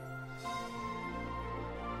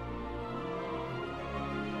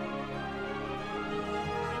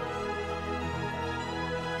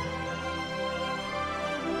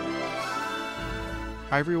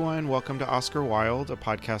Hi everyone, welcome to Oscar Wild, a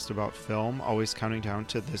podcast about film, always counting down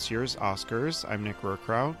to this year's Oscars. I'm Nick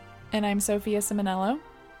Rohrkraut. And I'm Sophia Simonello.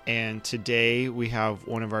 And today we have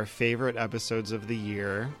one of our favorite episodes of the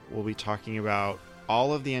year. We'll be talking about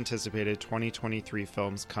all of the anticipated 2023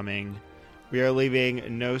 films coming. We are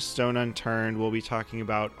leaving no stone unturned. We'll be talking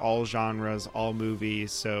about all genres, all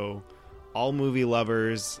movies, so all movie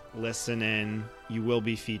lovers, listen in. You will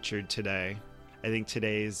be featured today. I think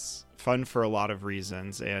today's fun for a lot of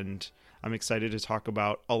reasons, and I'm excited to talk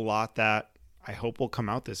about a lot that I hope will come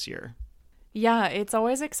out this year. Yeah, it's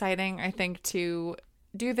always exciting, I think, to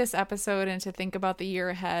do this episode and to think about the year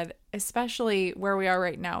ahead, especially where we are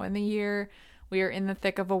right now in the year. We are in the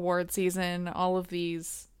thick of award season. All of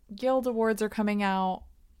these Guild Awards are coming out.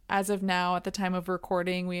 As of now, at the time of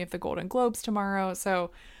recording, we have the Golden Globes tomorrow. So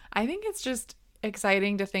I think it's just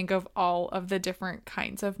exciting to think of all of the different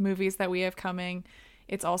kinds of movies that we have coming.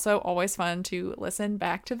 It's also always fun to listen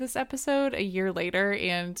back to this episode a year later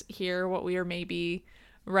and hear what we are maybe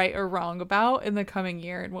right or wrong about in the coming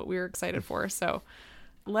year and what we were excited for. So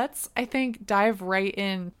let's, I think, dive right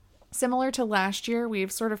in. Similar to last year,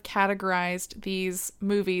 we've sort of categorized these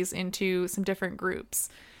movies into some different groups.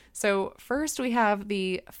 So first we have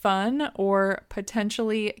the fun or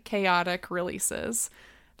potentially chaotic releases.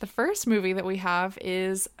 The first movie that we have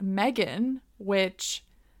is Megan, which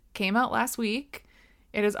came out last week.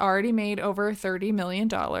 It has already made over $30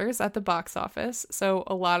 million at the box office. So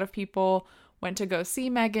a lot of people went to go see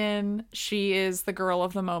Megan. She is the girl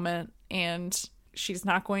of the moment, and she's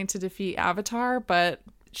not going to defeat Avatar, but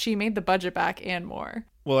she made the budget back and more.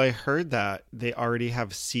 Well, I heard that they already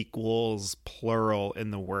have sequels, plural,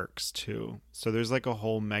 in the works too. So there's like a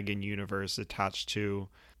whole Megan universe attached to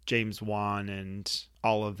James Wan and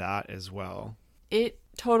all of that as well. It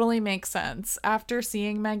totally makes sense. After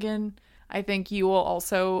seeing Megan, I think you will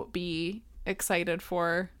also be excited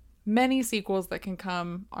for many sequels that can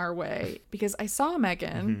come our way, because I saw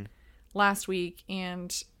Megan last week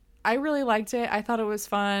and I really liked it. I thought it was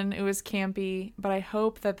fun. It was campy, but I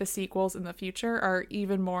hope that the sequels in the future are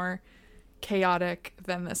even more chaotic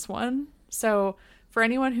than this one. So for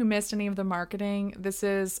anyone who missed any of the marketing, this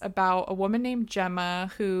is about a woman named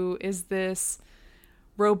Gemma who is this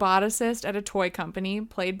roboticist at a toy company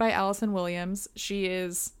played by Allison Williams. She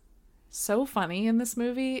is so funny in this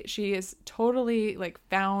movie. She is totally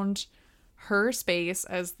found her space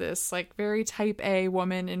as this very type A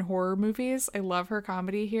woman in horror movies. I love her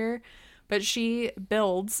comedy here, but she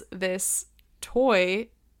builds this toy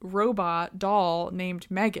robot doll named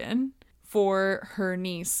Megan for her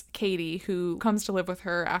niece Katie, who comes to live with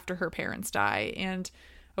her after her parents die. And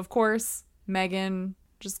of course, Megan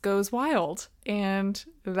just goes wild, and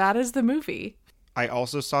that is the movie. I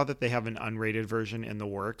also saw that they have an unrated version in the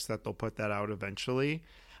works, that they'll put that out eventually.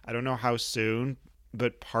 I don't know how soon,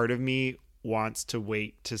 but part of me wants to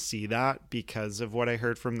wait to see that because of what I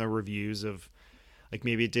heard from the reviews of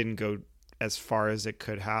maybe it didn't go as far as it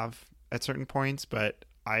could have at certain points, but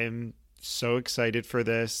I am so excited for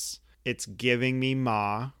this. It's giving me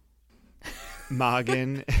Magen.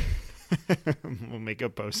 We'll make a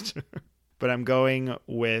post. But I'm going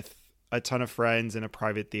with a ton of friends in a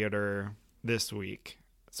private theater this week.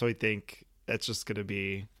 So I think it's just going to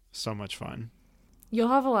be so much fun. You'll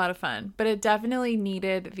have a lot of fun, but it definitely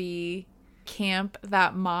needed the camp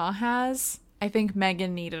that Ma has. I think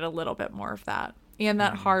Megan needed a little bit more of that, and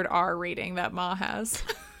that hard R rating that Ma has.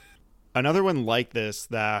 Another one like this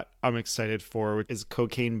that I'm excited for is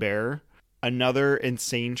Cocaine Bear. Another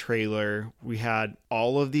insane trailer. We had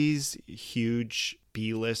all of these huge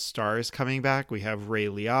B-list stars coming back. We have Ray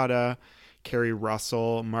Liotta, Kerry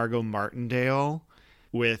Russell, Margot Martindale,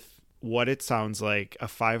 with what it sounds like a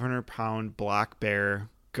 500-pound black bear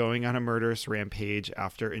going on a murderous rampage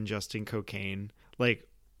after ingesting cocaine.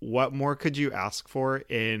 What more could you ask for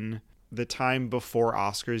in the time before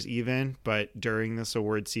Oscars even, but during this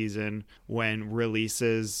award season when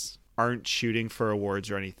releases aren't shooting for awards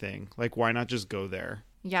or anything? Why not just go there?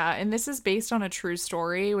 Yeah, and this is based on a true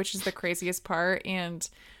story, which is the craziest part. And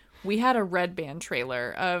we had a Red Band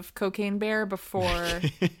trailer of Cocaine Bear before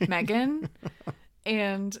Megan,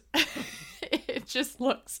 and it just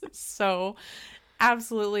looks so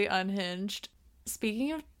absolutely unhinged.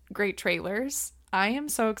 Speaking of great trailers, I am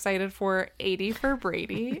so excited for 80 for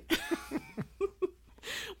Brady,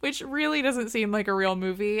 which really doesn't seem like a real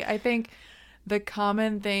movie. I think the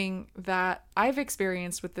common thing that I've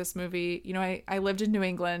experienced with this movie, I lived in New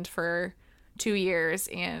England for 2 years,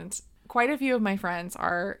 and quite a few of my friends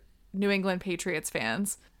are New England Patriots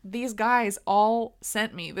fans. These guys all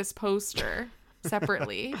sent me this poster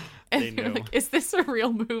separately. They And they're knew. like, is this a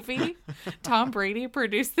real movie? Tom Brady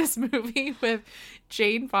produced this movie with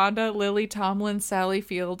Jane Fonda, Lily Tomlin, Sally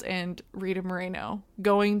Field, and Rita Moreno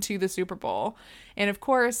going to the Super Bowl. And of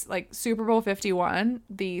course, like Super Bowl 51,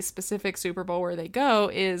 the specific Super Bowl where they go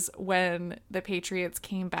is when the Patriots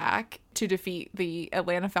came back to defeat the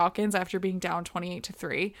Atlanta Falcons after being down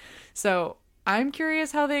 28-3. So I'm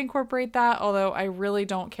curious how they incorporate that, although I really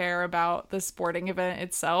don't care about the sporting event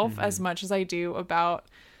itself as much as I do about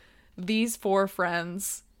these four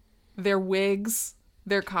friends, their wigs,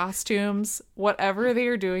 their costumes, whatever they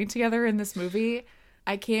are doing together in this movie.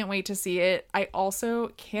 I can't wait to see it. I also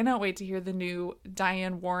cannot wait to hear the new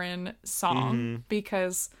Diane Warren song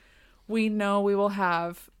because we know we will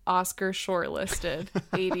have Oscar shortlisted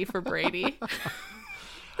 80 for Brady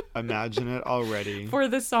Imagine it already. for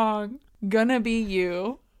the song Gonna Be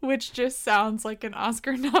You, which just sounds like an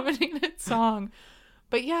Oscar nominated song.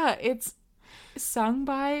 But yeah, it's sung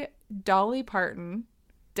by Dolly Parton,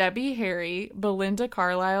 Debbie Harry, Belinda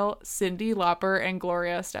Carlisle, Cyndi Lauper, and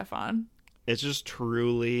Gloria Estefan. It's just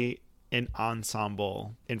truly an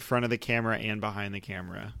ensemble in front of the camera and behind the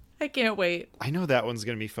camera. I can't wait. I know that one's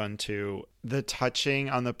going to be fun too. The touching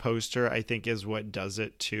on the poster, I think, is what does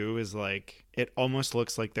it too, is like it almost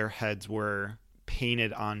looks like their heads were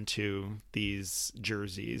painted onto these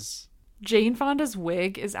jerseys. Jane Fonda's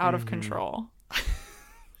wig is out of control.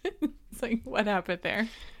 It's like, what happened there?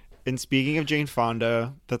 And speaking of Jane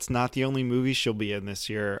Fonda, that's not the only movie she'll be in this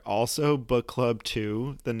year. Also, Book Club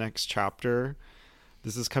 2, the next chapter.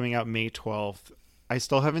 This is coming out May 12th. I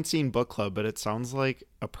still haven't seen Book Club, but it sounds like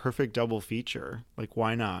a perfect double feature. Like,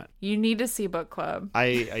 why not? You need to see Book Club.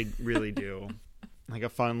 I really do. Like a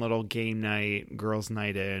fun little game night, girls'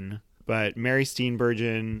 night in. But Mary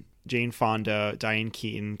Steenburgen, Jane Fonda, Diane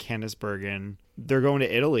Keaton, Candice Bergen, they're going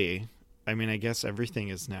to Italy. I mean, I guess everything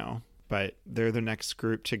is now. But they're the next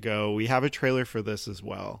group to go. We have a trailer for this as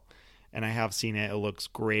well. And I have seen it. It looks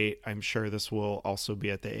great. I'm sure this will also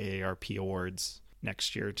be at the AARP Awards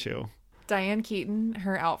next year, too. Diane Keaton,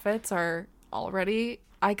 her outfits are already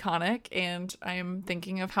iconic, and I'm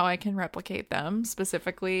thinking of how I can replicate them.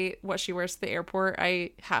 Specifically, what she wears to the airport.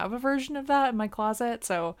 I have a version of that in my closet,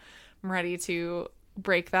 so I'm ready to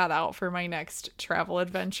break that out for my next travel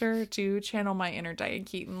adventure to channel my inner Diane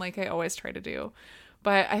Keaton like I always try to do.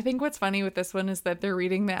 But I think what's funny with this one is that they're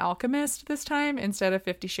reading The Alchemist this time instead of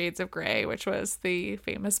 50 Shades of Grey, which was the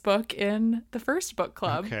famous book in the first book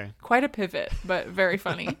club. Okay. Quite a pivot, but very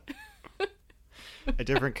funny. A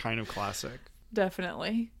different kind of classic.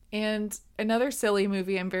 Definitely. And another silly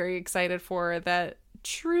movie I'm very excited for that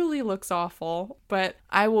truly looks awful, but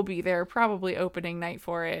I will be there probably opening night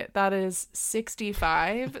for it. That is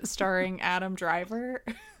 65, starring Adam Driver.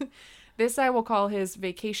 This I will call his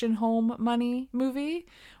vacation home money movie,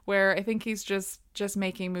 where I think he's just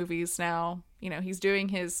making movies now. You know, he's doing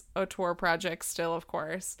his auteur projects still, of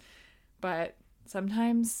course, but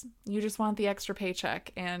sometimes you just want the extra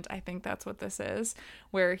paycheck, and I think that's what this is,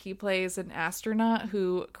 where he plays an astronaut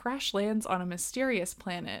who crash lands on a mysterious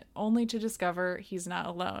planet only to discover he's not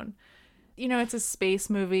alone. You know, it's a space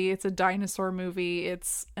movie, it's a dinosaur movie,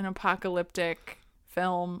 it's an apocalyptic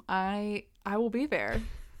film. I will be there.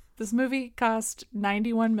 This movie cost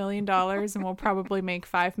 $91 million and will probably make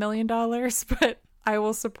 $5 million, but I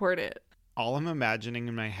will support it. All I'm imagining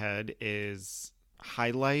in my head is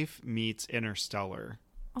High Life meets Interstellar.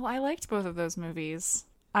 Well, I liked both of those movies.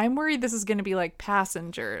 I'm worried this is going to be like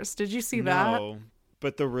Passengers. Did you see that? No,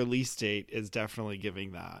 but the release date is definitely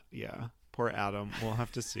giving that. Yeah. Poor Adam. We'll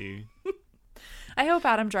have to see. I hope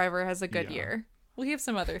Adam Driver has a good Yeah. year. We have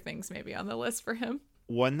some other things maybe on the list for him.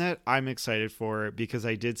 One that I'm excited for, because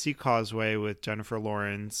I did see Causeway with Jennifer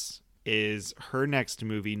Lawrence, is her next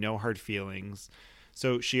movie, No Hard Feelings.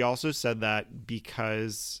 So she also said that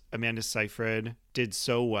because Amanda Seyfried did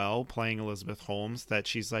so well playing Elizabeth Holmes that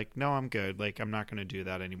she's like, no, I'm good. Like, I'm not going to do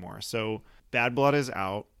that anymore. So Bad Blood is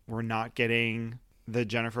out. We're not getting the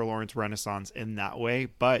Jennifer Lawrence renaissance in that way,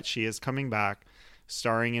 but she is coming back,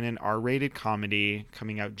 starring in an R-rated comedy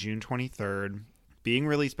coming out June 23rd, being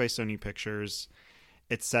released by Sony Pictures.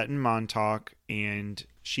 It's set in Montauk, and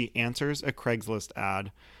she answers a Craigslist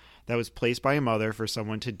ad that was placed by a mother for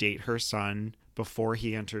someone to date her son before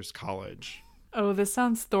he enters college. Oh, this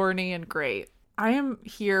sounds thorny and great. I am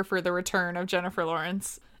here for the return of Jennifer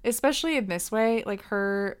Lawrence, especially in this way, like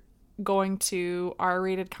her going to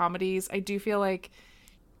R-rated comedies. I do feel like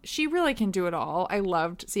she really can do it all. I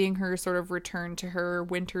loved seeing her sort of return to her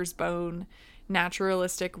Winter's Bone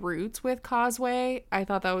naturalistic roots with Causeway. I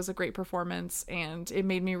thought that was a great performance, and it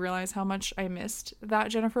made me realize how much I missed that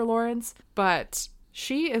Jennifer Lawrence. But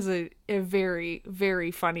She is a very,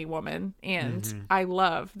 very funny woman. And I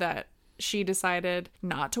love that she decided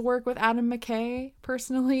not to work with Adam McKay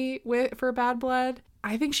personally for Bad Blood.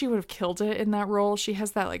 I think she would have killed it in that role. She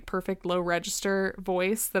has that like perfect low register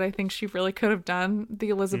voice that I think she really could have done the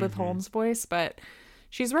Elizabeth Holmes voice, but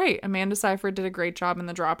she's right. Amanda Seyfried did a great job in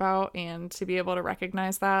The Dropout, and to be able to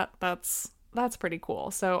recognize that, that's pretty cool.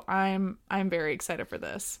 So I'm very excited for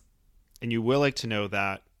this. And you will like to know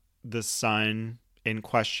that the son in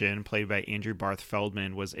question, played by Andrew Barth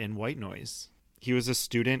Feldman, was in White Noise. He was a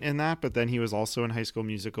student in that, but then he was also in High School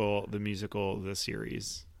Musical, the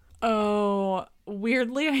series. Oh,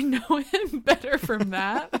 weirdly, I know him better from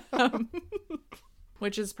that,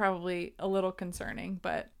 which is probably a little concerning.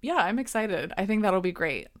 But yeah, I'm excited. I think that'll be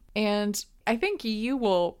great. And I think you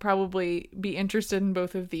will probably be interested in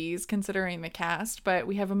both of these, considering the cast. But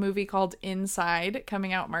we have a movie called Inside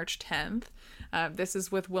coming out March 10th. This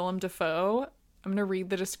is with Willem Dafoe. I'm going to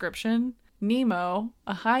read the description. Nemo,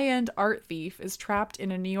 a high-end art thief, is trapped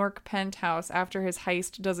in a New York penthouse after his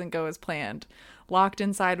heist doesn't go as planned. Locked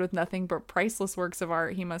inside with nothing but priceless works of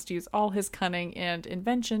art, he must use all his cunning and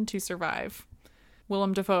invention to survive.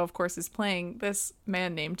 Willem Dafoe, of course, is playing this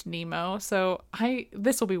man named Nemo, so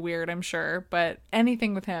this will be weird, I'm sure, but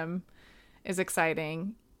anything with him is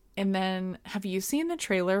exciting. And then, have you seen the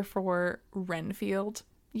trailer for Renfield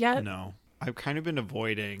yet? No. I've kind of been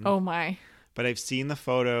avoiding. Oh my. But I've seen the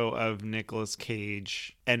photo of Nicolas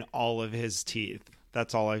Cage and all of his teeth.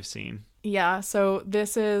 That's all I've seen. Yeah, so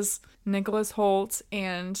this is Nicholas Hoult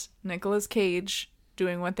and Nicolas Cage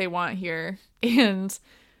doing what they want here and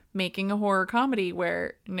making a horror comedy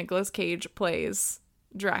where Nicolas Cage plays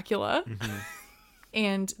Dracula.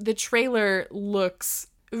 And the trailer looks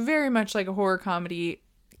very much like a horror comedy,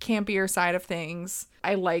 campier side of things.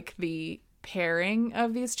 I like the pairing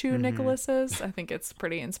of these two Nicholases. I think it's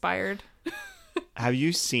pretty inspired. Have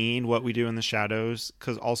you seen What We Do in the Shadows?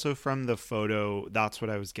 Because also from the photo, that's what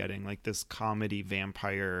I was getting. Like this comedy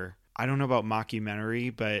vampire. I don't know about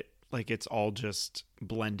mockumentary, but like it's all just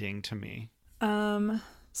blending to me.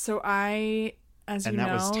 So I, as you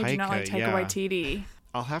know, do not like Taika Waititi.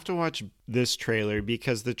 I'll have to watch this trailer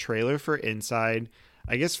because the trailer for Inside,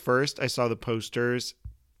 I guess first I saw the posters,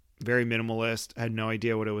 very minimalist, had no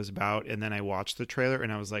idea what it was about. And then I watched the trailer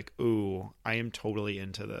and I was like, ooh, I am totally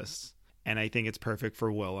into this. And I think it's perfect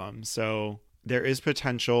for Willem. So there is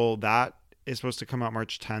potential. That is supposed to come out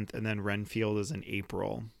March 10th, and then Renfield is in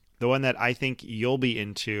April. The one that I think you'll be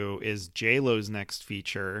into is J-Lo's next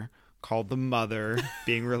feature called The Mother,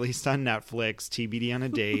 being released on Netflix, TBD on a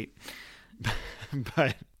date.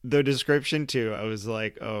 But the description too, I was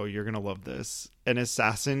like, oh, you're going to love this. An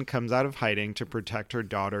assassin comes out of hiding to protect her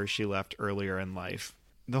daughter she left earlier in life.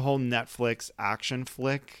 The whole Netflix action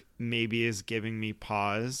flick maybe is giving me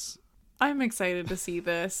pause. I'm excited to see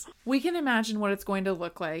this. We can imagine what it's going to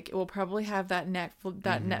look like. It will probably have that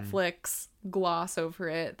Netflix gloss over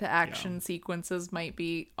it. The action sequences might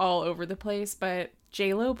be all over the place, but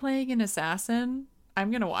J-Lo playing an assassin,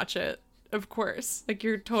 I'm going to watch it. Of course. Like,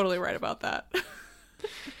 you're totally right about that.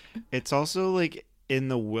 It's also like in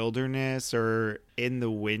the wilderness or in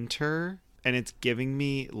the winter, and it's giving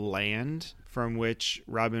me Land, from which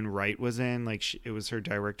Robin Wright was in. Like, it was her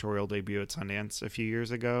directorial debut at Sundance a few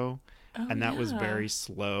years ago. Oh, and that was very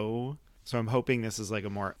slow. So I'm hoping this is like a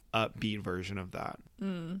more upbeat version of that.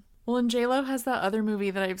 Well, and J-Lo has that other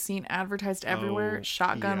movie that I've seen advertised everywhere,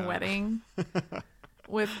 Shotgun Wedding,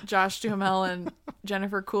 with Josh Duhamel and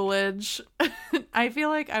Jennifer Coolidge. I feel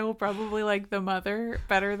like I will probably like The Mother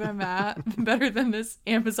better than that, better than this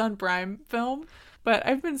Amazon Prime film. But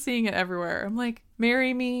I've been seeing it everywhere. I'm like,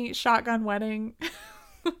 marry me, Shotgun Wedding.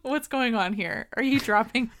 What's going on here? Are you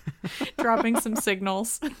dropping some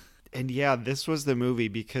signals? And yeah, this was the movie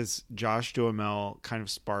because Josh Duhamel kind of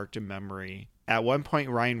sparked a memory. At one point,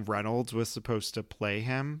 Ryan Reynolds was supposed to play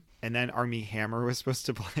him, and then Armie Hammer was supposed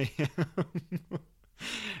to play him.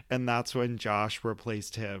 And that's when Josh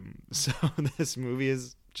replaced him. So this movie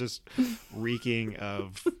is just reeking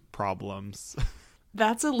of problems.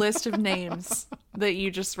 That's a list of names that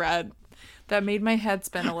you just read that made my head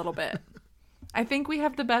spin a little bit. I think we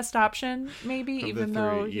have the best option, maybe, even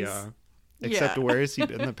though he's... Except where has he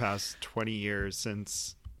been the past 20 years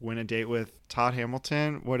since Win a Date with Todd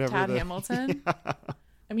Hamilton? Hamilton? Yeah.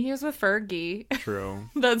 I mean, he was with Fergie. True.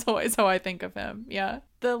 That's always how I think of him. Yeah.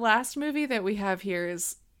 The last movie that we have here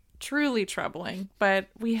is truly troubling, but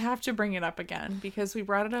we have to bring it up again because we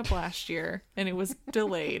brought it up last year and it was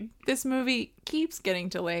delayed. This movie keeps getting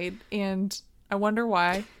delayed and I wonder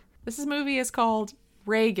why. This movie is called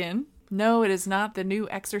Reagan. No, it is not the new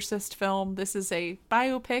Exorcist film. This is a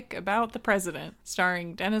biopic about the president,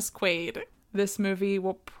 starring Dennis Quaid. this movie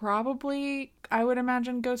will probably, I would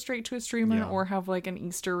imagine, go straight to a streamer Yeah. or have like an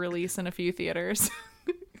Easter release in a few theaters.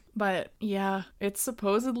 But yeah, it's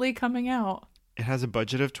supposedly coming out. It has a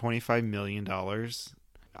budget of $25 million.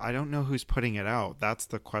 I don't know who's putting it out. That's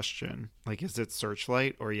the question. Like, is it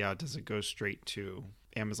Searchlight or does it go straight to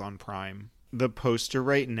Amazon Prime? The poster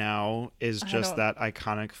right now is just that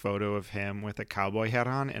iconic photo of him with a cowboy hat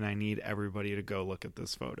on, and I need everybody to go look at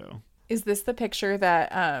this photo. Is this the picture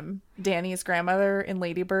that Danny's grandmother in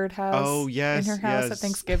Lady Bird has in her house at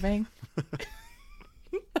Thanksgiving?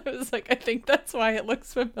 I was like, I think that's why it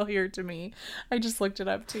looks familiar to me. I just looked it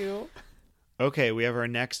up too. Okay, we have our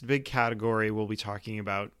next big category. We'll be talking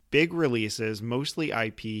about big releases, mostly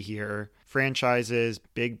IP here, franchises,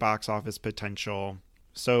 big box office potential.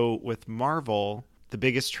 So with Marvel, the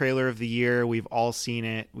biggest trailer of the year, we've all seen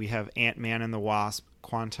it. We have Ant-Man and the Wasp,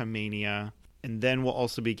 Quantumania, and then we'll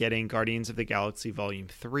also be getting Guardians of the Galaxy Volume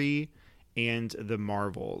 3 and The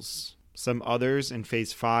Marvels. Some others in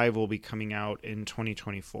Phase 5 will be coming out in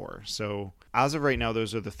 2024. So as of right now,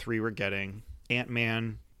 those are the three we're getting.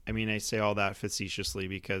 Ant-Man, I mean, I say all that facetiously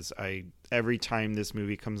because every time this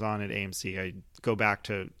movie comes on at AMC, I go back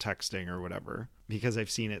to texting or whatever because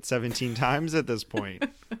I've seen it 17 times at this point.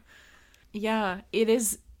 Yeah, it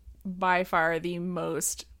is by far the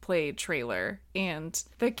most played trailer. And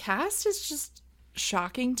the cast is just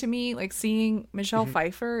shocking to me. Like, seeing Michelle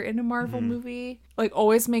Pfeiffer in a Marvel movie, like,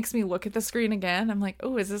 always makes me look at the screen again. I'm like,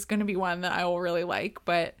 oh, is this going to be one that I will really like?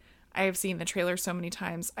 But I have seen the trailer so many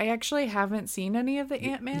times. I actually haven't seen any of the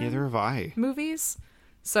Ant-Man Neither have I. movies.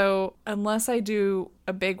 So unless I do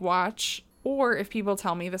a big watch, or if people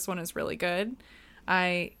tell me this one is really good,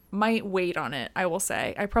 I might wait on it, I will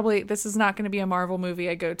say. This is not going to be a Marvel movie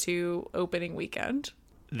I go to opening weekend.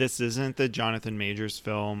 This isn't the Jonathan Majors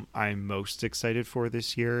film I'm most excited for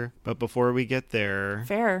this year. But before we get there,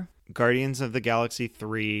 Fair. Guardians of the Galaxy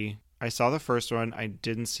 3. I saw the first one. I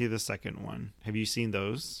didn't see the second one. Have you seen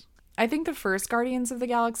those? I think the first Guardians of the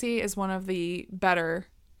Galaxy is one of the better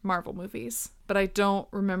Marvel movies, but I don't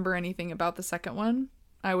remember anything about the second one.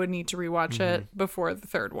 I would need to rewatch it before the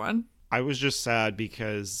third one. I was just sad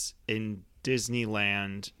because in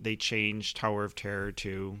Disneyland, they changed Tower of Terror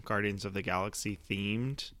to Guardians of the Galaxy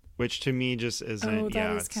themed, which to me just isn't,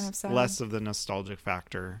 is it's kind of sad. less of the nostalgic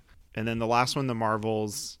factor. And then the last one, The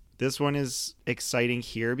Marvels, this one is exciting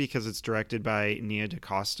here because it's directed by Nia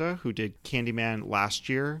DaCosta, who did Candyman last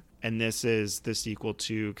year, and this is the sequel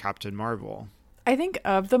to Captain Marvel. I think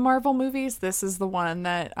of the Marvel movies, this is the one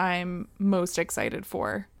that I'm most excited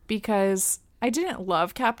for because I didn't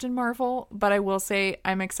love Captain Marvel, but I will say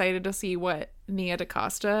I'm excited to see what Nia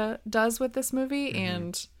DaCosta does with this movie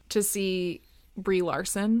and to see Brie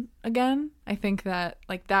Larson again. I think that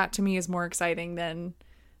that to me is more exciting than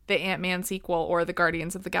the Ant-Man sequel or the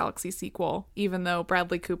Guardians of the Galaxy sequel, even though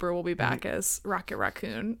Bradley Cooper will be back as Rocket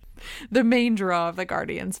Raccoon. The main draw of the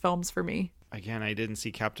Guardians films for me. Again, I didn't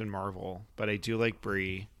see Captain Marvel, but I do like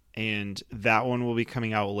Brie, and that one will be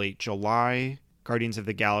coming out late July. Guardians of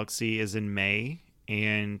the Galaxy is in May,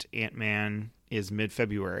 and Ant-Man is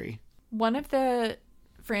mid-February. One of the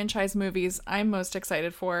franchise movies I'm most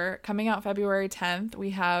excited for, coming out February 10th, we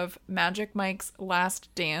have Magic Mike's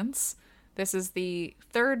Last Dance. This is the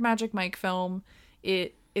third Magic Mike film.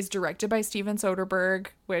 It is directed by Steven Soderbergh,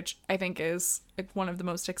 which I think is one of the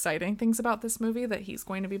most exciting things about this movie, that he's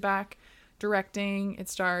going to be back directing. It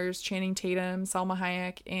stars Channing Tatum, Salma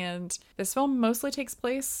Hayek, and this film mostly takes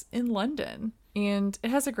place in London. And it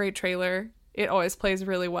has a great trailer. It always plays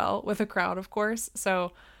really well with a crowd, of course.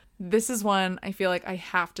 So this is one I feel like I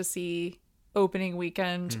have to see opening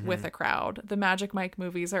weekend with a crowd. The Magic Mike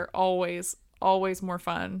movies are always more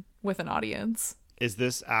fun with an audience. Is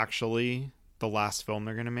this actually the last film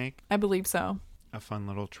they're going to make? I believe so. A fun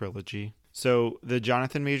little trilogy. So the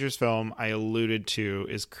Jonathan Majors film I alluded to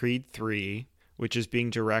is Creed 3, which is being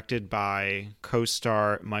directed by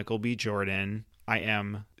co-star Michael B. Jordan. I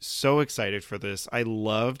am so excited for this. I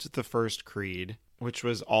loved the first Creed, which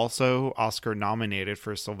was also Oscar nominated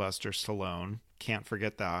for Sylvester Stallone. Can't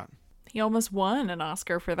forget that. He almost won an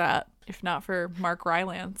Oscar for that, if not for Mark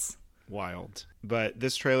Rylance. Wild. But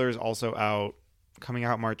this trailer is also out, coming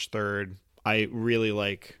out March 3rd. I really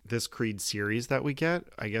like this Creed series that we get.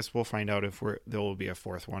 I guess we'll find out if there will be a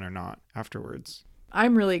fourth one or not afterwards.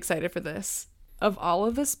 I'm really excited for this. Of all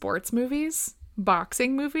of the sports movies,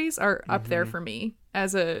 boxing movies are up there for me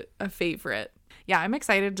as a favorite. Yeah, I'm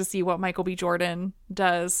excited to see what Michael B. Jordan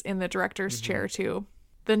does in the director's chair too.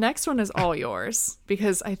 The next one is all yours,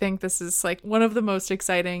 because I think this is like one of the most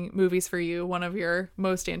exciting movies for you, one of your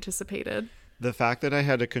most anticipated. The fact that I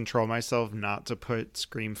had to control myself not to put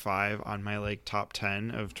Scream 5 on my like top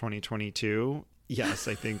 10 of 2022. Yes,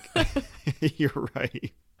 I think you're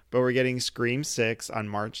right. But we're getting Scream 6 on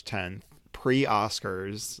March 10th,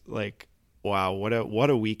 pre-Oscars. Like, wow, what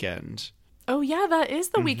a weekend. Oh yeah, that is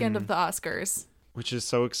the weekend of the Oscars. Which is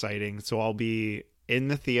so exciting. So I'll be in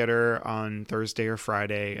the theater on Thursday or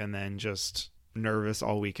Friday and then just nervous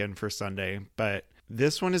all weekend for Sunday. But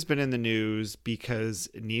this one has been in the news because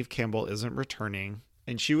Neve Campbell isn't returning.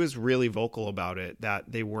 And she was really vocal about it,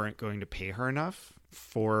 that they weren't going to pay her enough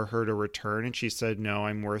for her to return. And she said, no,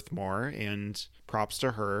 I'm worth more. And props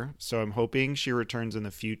to her. So I'm hoping she returns in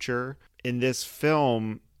the future. In this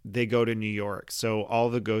film, they go to New York. So all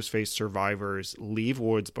the Ghostface survivors leave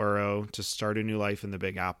Woodsboro to start a new life in the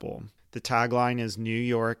Big Apple. The tagline is New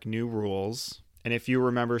York, New Rules. And if you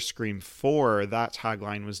remember Scream 4, that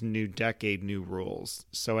tagline was New Decade, New Rules.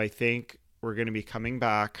 So I think we're going to be coming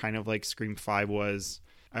back kind of like Scream 5 was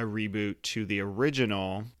a reboot to the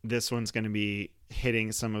original. This one's going to be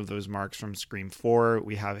hitting some of those marks from Scream 4.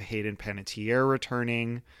 We have Hayden Panettiere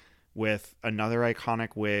returning with another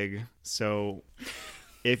iconic wig. So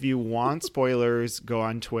if you want spoilers, go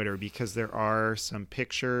on Twitter because there are some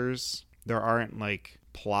pictures. There aren't like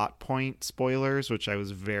plot point spoilers, which I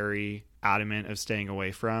was very adamant of staying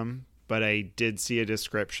away from. But I did see a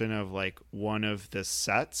description of like one of the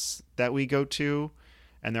sets that we go to.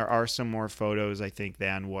 And there are some more photos, I think,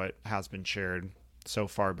 than what has been shared so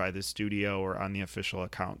far by the studio or on the official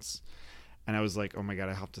accounts. And I was like, oh my God,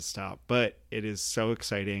 I have to stop. But it is so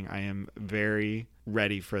exciting. I am very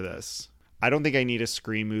ready for this. I don't think I need a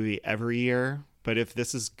Scream movie every year, but if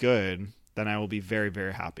this is good, then I will be very,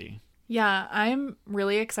 very happy. Yeah, I'm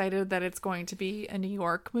really excited that it's going to be a New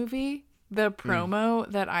York movie. The promo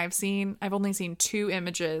that I've seen, I've only seen 2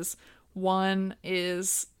 images. One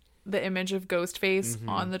is the image of Ghostface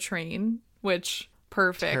on the train, which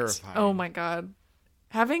perfect. Terrifying. Oh my God.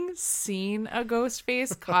 Having seen a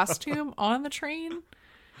Ghostface costume on the train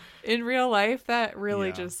in real life, that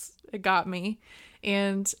really it got me.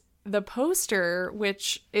 And the poster,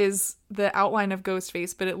 which is the outline of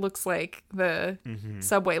Ghostface, but it looks like the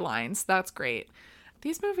subway lines. That's great.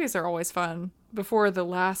 These movies are always fun. Before the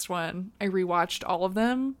last one, I rewatched all of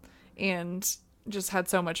them and just had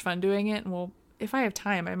so much fun doing it. And well, if I have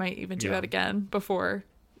time, I might even do that again before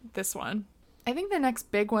this one. I think the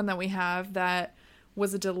next big one that we have that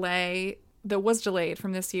was delayed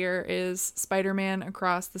from this year is Spider-Man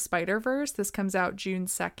Across the Spider-Verse. This comes out June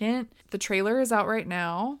 2nd. The trailer is out right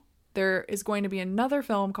now. There is going to be another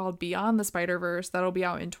film called Beyond the Spider-Verse that'll be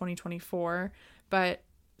out in 2024. But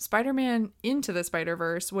Spider-Man Into the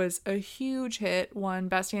Spider-Verse was a huge hit, won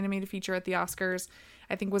Best Animated Feature at the Oscars.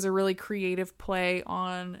 I think was a really creative play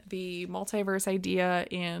on the multiverse idea.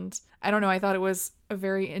 And I don't know, I thought it was a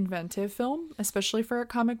very inventive film, especially for a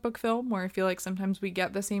comic book film where I feel like sometimes we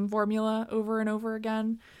get the same formula over and over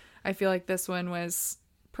again. I feel like this one was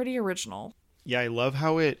pretty original. Yeah, I love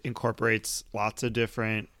how it incorporates lots of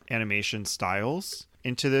different animation styles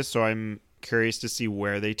into this. So I'm curious to see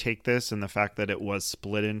where they take this, and the fact that it was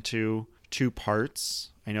split into 2 parts.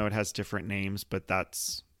 I know it has different names, but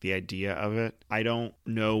that's the idea of it. I don't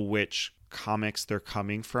know which comics they're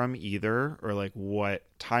coming from either, or like what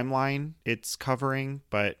timeline it's covering,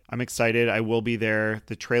 but I'm excited. I will be there.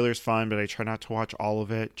 The trailer's fun, but I try not to watch all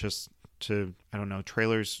of it just to, I don't know,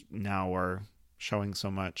 trailers now are showing so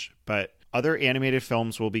much. But other animated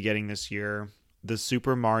films we'll be getting this year: the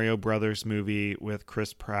Super Mario Brothers movie with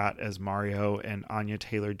Chris Pratt as Mario and Anya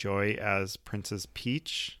Taylor-Joy as Princess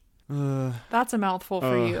Peach. That's a mouthful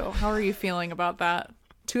for you. How are you feeling about that?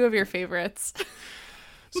 2 of your favorites.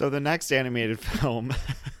 So the next animated film,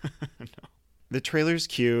 the trailer's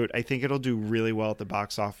cute. I think it'll do really well at the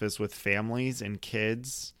box office with families and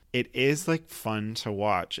kids. It is like fun to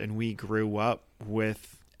watch, and we grew up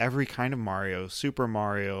with every kind of Mario: Super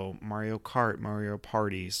Mario, Mario Kart, Mario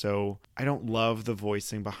Party. So I don't love the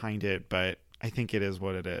voicing behind it, but I think it is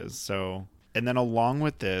what it is. So, and then along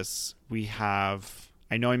with this, we have,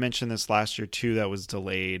 I know I mentioned this last year too, that was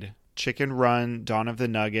delayed, Chicken Run, Dawn of the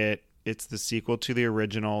Nugget. It's the sequel to the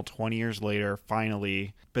original 20 years later,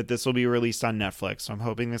 finally. But this will be released on Netflix. So I'm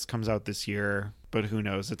hoping this comes out this year, but who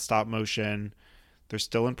knows? It's stop motion. They're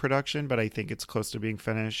still in production, but I think it's close to being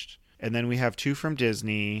finished. And then we have 2 from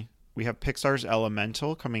Disney. We have Pixar's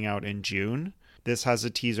Elemental coming out in June. This has a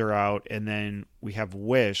teaser out. And then we have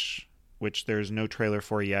Wish, which there's no trailer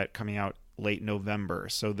for yet, coming out late November.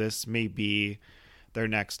 So this may be their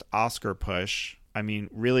next Oscar push. I mean,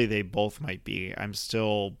 really, they both might be. I'm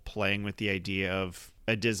still playing with the idea of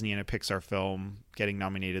a Disney and a Pixar film getting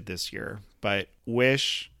nominated this year. But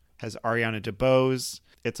Wish has Ariana DeBose.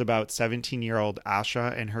 It's about 17-year-old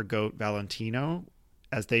Asha and her goat Valentino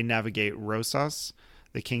as they navigate Rosas,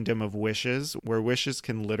 the kingdom of wishes, where wishes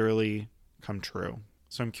can literally come true.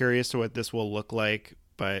 So I'm curious to what this will look like,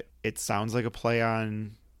 but it sounds like a play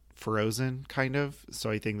on Frozen, kind of.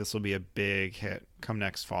 So I think this will be a big hit come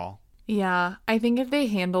next fall. Yeah, I think if they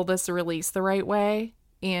handle this release the right way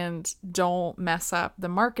and don't mess up the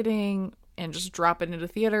marketing and just drop it into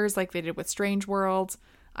theaters like they did with Strange World,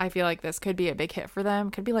 I feel like this could be a big hit for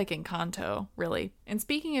them. Could be like Encanto, really. And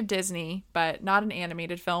speaking of Disney, but not an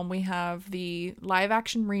animated film, we have the live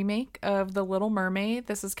action remake of The Little Mermaid.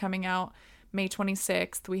 This is coming out May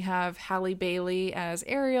 26th. We have Halle Bailey as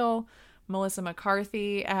Ariel, Melissa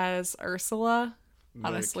McCarthy as Ursula.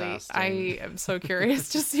 Honestly, I am so curious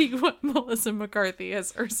to see what Melissa McCarthy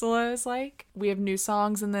as Ursula is like. We have new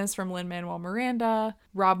songs in this from Lin-Manuel Miranda.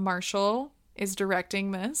 Rob Marshall is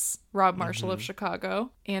directing this. Rob Marshall of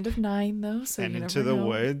Chicago and of Nine, though. So and you Into never the know.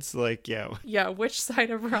 Woods, like, yeah, which side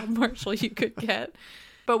of Rob Marshall you could get.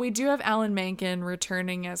 But we do have Alan Menken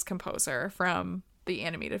returning as composer from the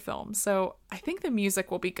animated film. So I think the music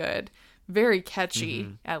will be good. Very catchy,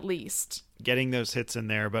 at least. Getting those hits in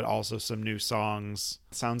there, but also some new songs.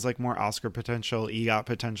 Sounds like more Oscar potential, EGOT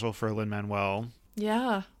potential for Lin-Manuel.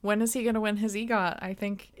 Yeah. When is he going to win his EGOT? I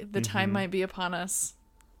think the time might be upon us.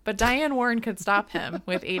 But Diane Warren could stop him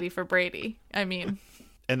with 80 for Brady. I mean.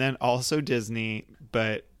 And then also Disney,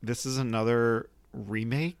 but this is another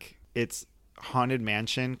remake. It's Haunted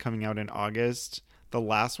Mansion coming out in August. The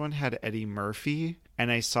last one had Eddie Murphy,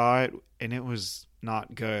 and I saw it, and it was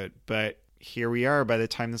not good. But here we are. By the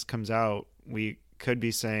time this comes out, we could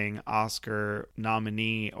be saying Oscar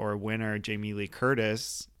nominee or winner Jamie Lee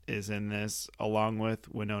Curtis is in this, along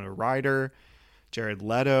with Winona Ryder, Jared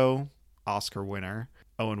Leto, Oscar winner,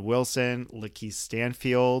 Owen Wilson, Lakeith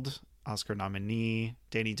Stanfield, Oscar nominee,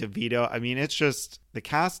 Danny DeVito. I mean, it's just the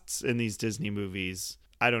casts in these Disney movies.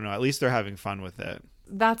 I don't know. At least they're having fun with it.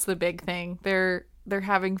 That's the big thing. They're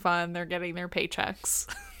having fun. They're getting their paychecks.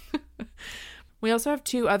 We also have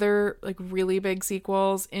two other like really big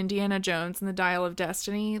sequels, Indiana Jones and the Dial of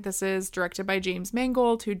Destiny. This is directed by James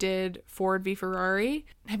Mangold, who did Ford v Ferrari.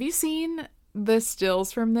 Have you seen the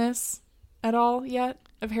stills from this at all yet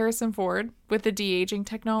of Harrison Ford with the de-aging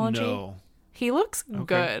technology? No. He looks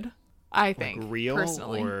good, I think, like real,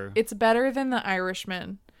 personally. or... It's better than The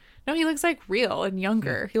Irishman. No, he looks like real and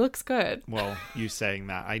younger. He looks good. Well, you saying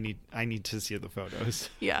that, I need to see the photos.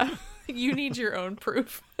 Yeah. You need your own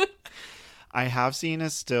proof. I have seen a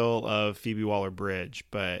still of Phoebe Waller-Bridge,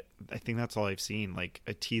 but I think that's all I've seen, like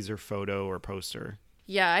a teaser photo or poster.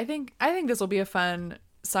 Yeah, I think this will be a fun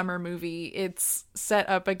summer movie. It's set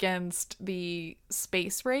up against the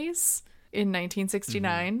space race in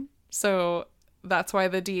 1969. So that's why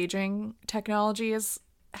the de-aging technology is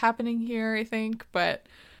happening here, I think, but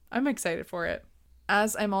I'm excited for it.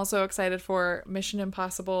 As I'm also excited for Mission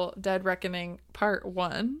Impossible Dead Reckoning Part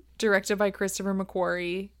 1, directed by Christopher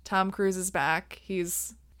McQuarrie. Tom Cruise is back.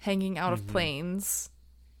 He's hanging out of planes.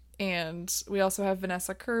 And we also have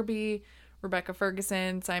Vanessa Kirby, Rebecca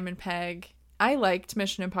Ferguson, Simon Pegg. I liked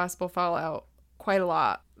Mission Impossible Fallout quite a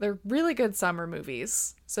lot. They're really good summer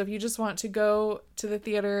movies. So if you just want to go to the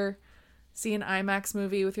theater, see an IMAX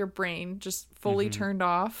movie with your brain just fully turned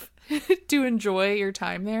off to enjoy your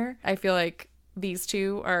time there, I feel like these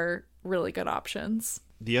two are really good options.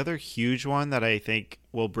 The other huge one that I think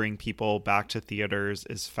will bring people back to theaters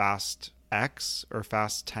is Fast X or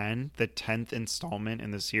Fast 10, the 10th installment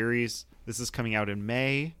in the series. This is coming out in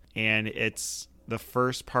May, and it's the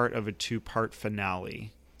first part of a 2-part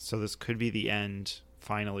finale. So this could be the end,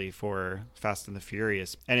 finally, for Fast and the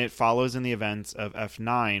Furious. And it follows in the events of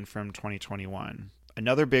F9 from 2021.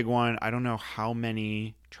 Another big one, I don't know how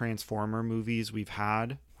many Transformer movies we've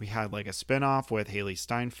had. We had like a spinoff with Haley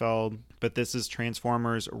Steinfeld, but this is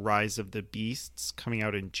Transformers Rise of the Beasts coming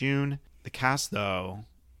out in June. The cast, though,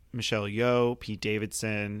 Michelle Yeoh, Pete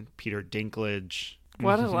Davidson, Peter Dinklage.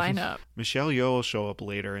 What a lineup. Michelle Yeoh will show up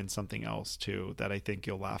later in something else, too, that I think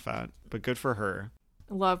you'll laugh at, but good for her.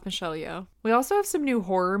 Love Michelle Yeoh. We also have some new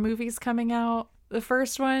horror movies coming out. The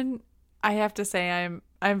first one, I have to say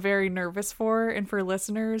I'm very nervous for, and for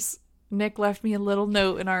listeners, Nick left me a little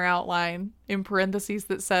note in our outline in parentheses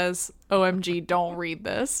that says, OMG, don't read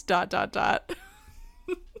this, ...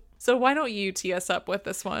 So why don't you tee us up with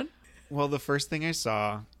this one? Well, the first thing I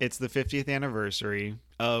saw, it's the 50th anniversary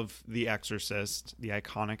of The Exorcist, the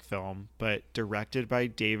iconic film, but directed by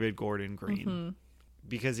David Gordon Green.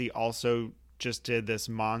 Because he also just did this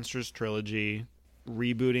monstrous trilogy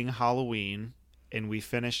rebooting Halloween, and we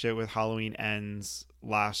finished it with Halloween Ends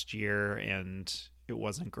last year, and it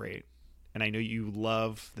wasn't great. And I know you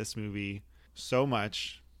love this movie. so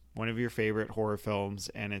much, one of your favorite horror films,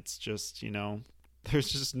 and it's just, there's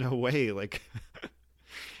just no way. Like,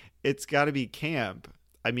 it's got to be camp.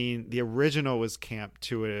 I mean, the original was camp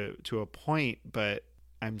to a point, but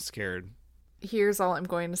I'm scared. Here's all I'm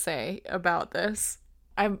going to say about this.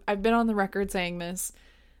 I've been on the record saying this,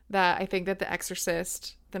 that I think that The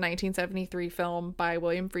Exorcist, the 1973 film by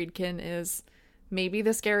William Friedkin, is maybe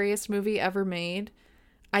the scariest movie ever made.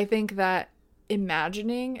 I think that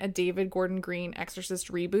imagining a David Gordon Green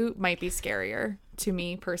Exorcist reboot might be scarier to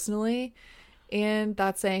me personally, and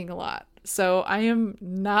that's saying a lot. So I am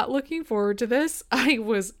not looking forward to this. I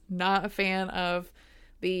was not a fan of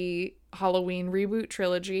the Halloween reboot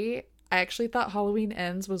trilogy. I actually thought Halloween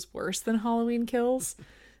Ends was worse than Halloween Kills.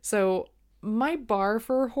 So my bar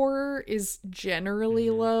for horror is generally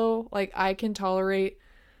low. Like, I can tolerate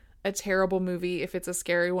a terrible movie if it's a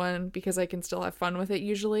scary one because I can still have fun with it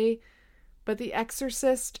usually. But The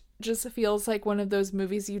Exorcist just feels like one of those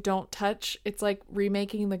movies you don't touch. It's like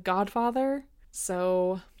remaking The Godfather.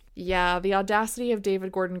 So yeah, the audacity of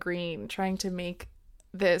David Gordon Green trying to make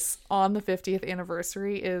this on the 50th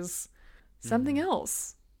anniversary is something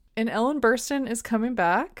else. And Ellen Burstyn is coming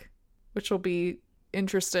back, which will be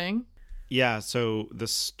interesting. Yeah, so the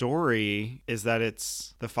story is that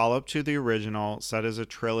it's the follow-up to the original, set as a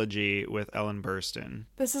trilogy with Ellen Burstyn.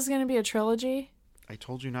 This is going to be a trilogy? I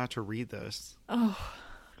told you not to read this. Oh,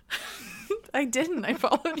 I didn't. I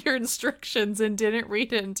followed your instructions and didn't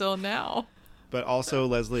read it until now. But also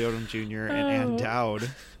Leslie Odom Jr. and Ann Dowd,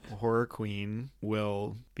 horror queen,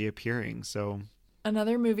 will be appearing. So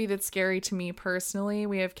another movie that's scary to me personally,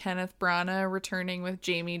 we have Kenneth Branagh returning with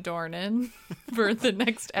Jamie Dornan for the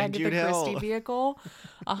next Agatha Christie vehicle,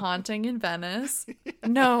 A Haunting in Venice.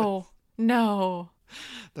 No.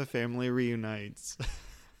 The family reunites.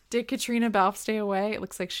 Did Katrina Balfe stay away? It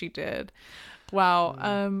looks like she did.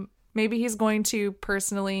 Wow. Maybe he's going to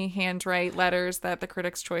personally handwrite letters that the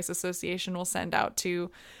Critics' Choice Association will send out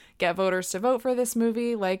to get voters to vote for this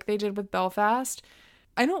movie, like they did with Belfast.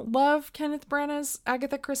 I don't love Kenneth Branagh's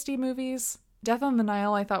Agatha Christie movies. Death on the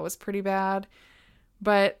Nile I thought was pretty bad.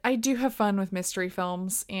 But I do have fun with mystery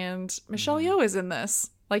films, and Michelle Yeoh is in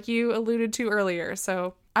this, like you alluded to earlier,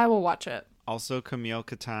 so I will watch it. Also Camille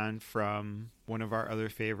Cottin from one of our other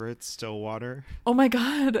favorites, Stillwater. Oh my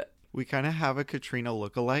god. We kind of have a Katrina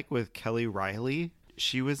lookalike with Kelly Riley.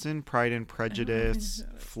 She was in Pride and Prejudice,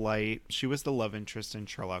 Flight. She was the love interest in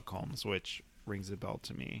Sherlock Holmes, which rings a bell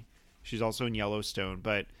to me. She's also in Yellowstone,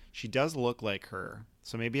 but she does look like her.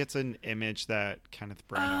 So maybe it's an image that Kenneth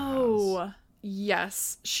Branagh has.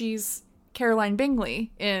 Yes. She's Caroline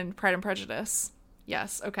Bingley in Pride and Prejudice.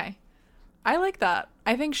 Yes, okay. I like that.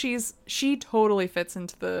 I think she totally fits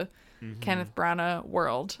into the Kenneth Branagh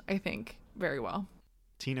world, I think, very well.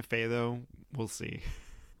 Tina Fey, though, we'll see.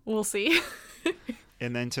 We'll see.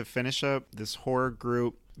 And then to finish up this horror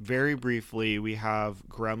group, very briefly, we have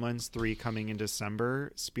Gremlins 3 coming in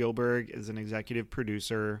December. Spielberg is an executive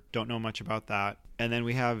producer. Don't know much about that. And then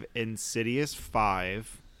we have Insidious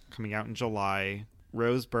 5 coming out in July.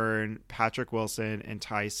 Rose Byrne, Patrick Wilson, and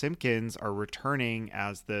Ty Simpkins are returning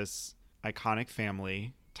as this iconic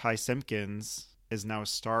family. Ty Simpkins is now a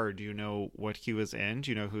star. Do you know what he was in?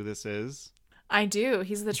 Do you know who this is? I do.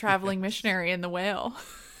 He's the traveling missionary in The Whale.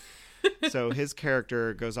 So his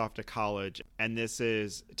character goes off to college, and this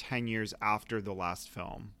is 10 years after the last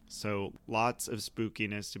film. So lots of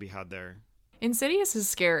spookiness to be had there. Insidious is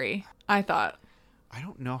scary, I thought. I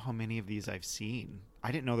don't know how many of these I've seen.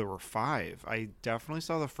 I didn't know there were 5. I definitely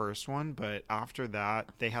saw the first one, but after that,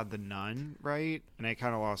 they had The Nun, right? And I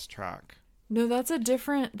kind of lost track. No, that's a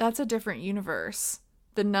different universe.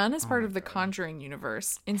 The Nun is part of the Conjuring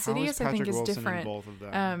universe. Insidious, I think, is Wilson different. in both of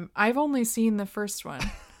them? I've only seen the first one.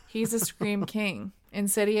 He's a Scream King.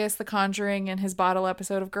 Insidious, The Conjuring, and his bottle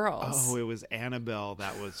episode of Girls. Oh, it was Annabelle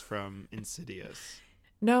that was from Insidious.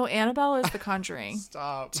 No, Annabelle is The Conjuring.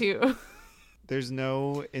 Stop. Too. There's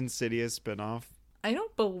no Insidious spinoff? I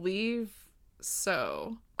don't believe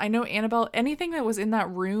so. I know Annabelle, anything that was in that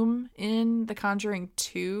room in The Conjuring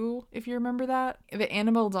 2, if you remember that. The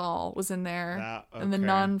Annabelle doll was in there. And the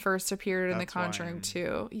nun first appeared in The Conjuring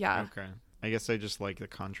 2. Yeah. Okay. I guess I just like The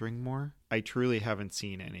Conjuring more. I truly haven't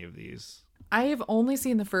seen any of these. I have only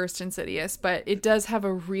seen the first Insidious, but it does have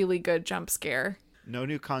a really good jump scare. No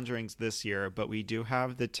new Conjurings this year, but we do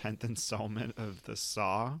have the 10th installment of the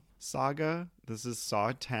Saw saga. This is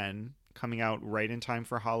Saw 10, coming out right in time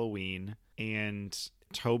for Halloween. And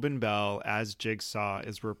Tobin Bell as Jigsaw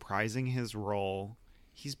is reprising his role.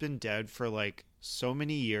 He's been dead for like so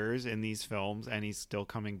many years in these films, and he's still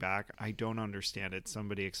coming back. I don't understand it.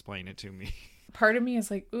 Somebody explain it to me. part of me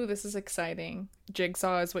is like, ooh, this is exciting.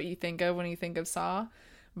 Jigsaw is what you think of when you think of Saw.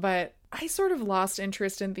 But I sort of lost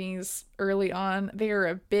interest in these early on. They are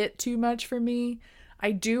a bit too much for me.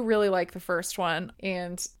 I do really like the first one.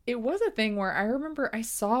 And it was a thing where I remember I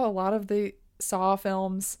saw a lot of the Saw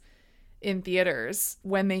films in theaters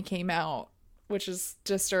when they came out, which is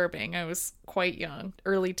disturbing. I was quite young,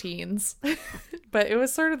 early teens. But it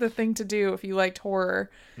was sort of the thing to do if you liked horror.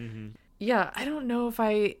 Mm-hmm. Yeah, I don't know if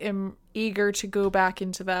I am eager to go back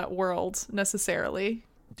into that world necessarily.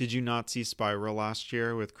 Did you not see Spiral last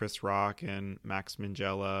year with Chris Rock and Max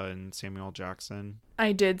Minghella and Samuel Jackson?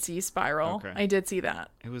 I did see Spiral. Okay. I did see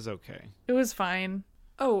that. It was okay. It was fine.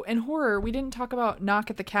 Oh, and horror, we didn't talk about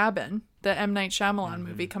Knock at the Cabin, the M. Night Shyamalan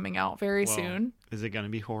movie coming out very soon. Is it going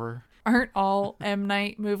to be horror? Aren't all M.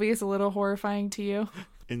 Night movies a little horrifying to you?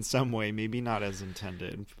 In some way, maybe not as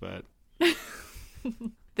intended, but...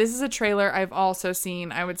 This is a trailer I've also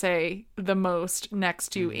seen, I would say, the most next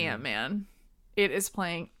to Ant-Man. It is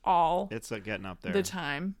playing all it's getting up there the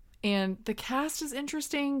time. And the cast is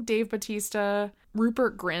interesting. Dave Bautista,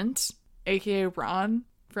 Rupert Grint, aka Ron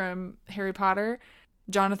from Harry Potter,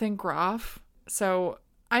 Jonathan Groff. So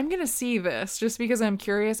I'm going to see this just because I'm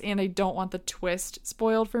curious and I don't want the twist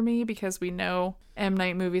spoiled for me because we know M.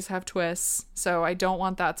 Night movies have twists. So I don't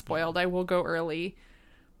want that spoiled. I will go early.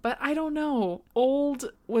 But I don't know.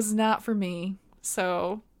 Old was not for me.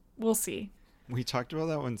 So we'll see. We talked about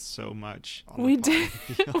that one so much. We did.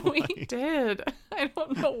 We did. I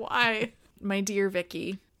don't know why. My dear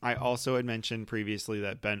Vicky. I also had mentioned previously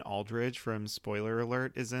that Ben Aldridge from Spoiler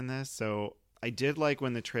Alert is in this. So I did like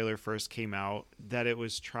when the trailer first came out that it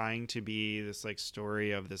was trying to be this like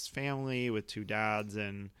story of this family with two dads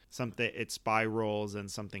and something. It spirals and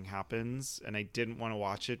something happens. And I didn't want to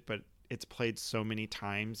watch it, but it's played so many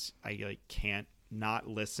times. I like can't not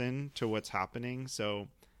listen to what's happening. So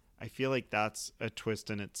I feel like that's a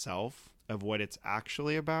twist in itself of what it's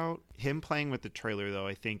actually about. Him playing with the trailer, though,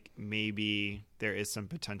 I think maybe there is some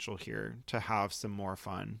potential here to have some more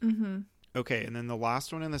fun. Mm-hmm. Okay, and then the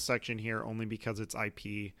last one in the section here, only because it's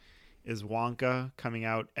IP, is Wonka, coming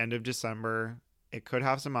out end of December. It could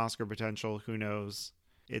have some Oscar potential. Who knows?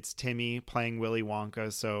 It's Timmy playing Willy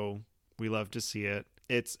Wonka, so we love to see it.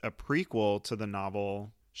 It's a prequel to the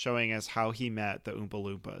novel showing us how he met the Oompa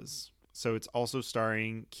Loompas. So it's also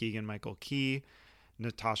starring Keegan-Michael Key,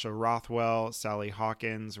 Natasha Rothwell, Sally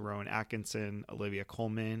Hawkins, Rowan Atkinson, Olivia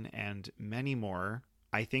Colman, and many more.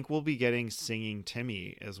 I think we'll be getting Singing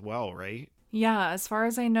Timmy as well, right? Yeah, as far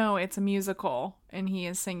as I know, it's a musical and he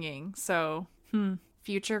is singing. So,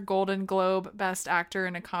 future Golden Globe Best Actor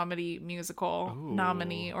in a Comedy Musical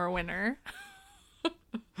nominee or winner.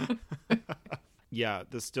 Yeah,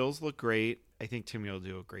 the stills look great. I think Timmy will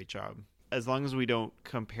do a great job. As long as we don't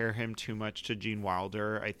compare him too much to Gene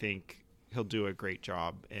Wilder, I think he'll do a great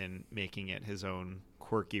job in making it his own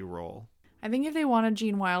quirky role. I think if they wanted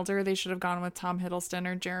Gene Wilder, they should have gone with Tom Hiddleston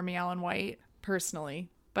or Jeremy Allen White, personally.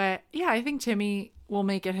 But yeah, I think Timmy will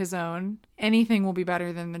make it his own. Anything will be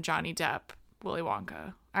better than the Johnny Depp Willy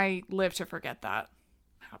Wonka. I live to forget that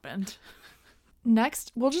happened.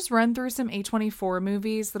 Next, we'll just run through some A24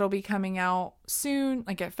 movies that'll be coming out soon,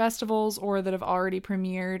 like at festivals or that have already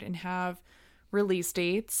premiered and have release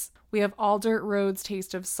dates. We have All Dirt Road's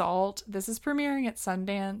Taste of Salt. This is premiering at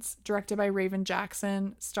Sundance, directed by Raven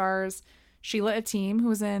Jackson, stars Sheila Ateem, who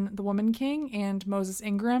was in The Woman King, and Moses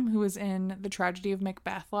Ingram, who was in The Tragedy of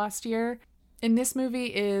Macbeth last year. And this movie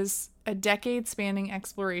is a decade-spanning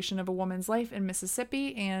exploration of a woman's life in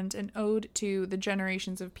Mississippi and an ode to the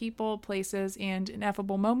generations of people, places, and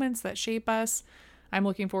ineffable moments that shape us. I'm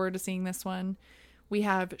looking forward to seeing this one. We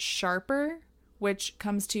have Sharper, which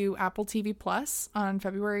comes to Apple TV Plus on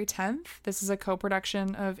February 10th. This is a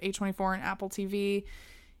co-production of A24 and Apple TV.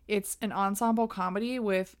 It's an ensemble comedy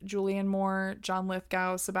with Julianne Moore, John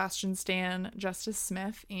Lithgow, Sebastian Stan, Justice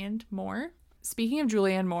Smith, and more. Speaking of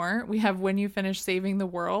Julianne Moore, we have When You Finish Saving the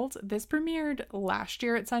World. This premiered last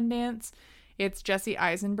year at Sundance. It's Jesse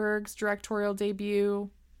Eisenberg's directorial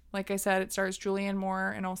debut. Like I said, it stars Julianne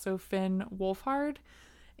Moore and also Finn Wolfhard.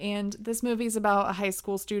 And this movie is about a high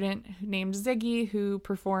school student named Ziggy who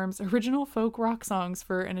performs original folk rock songs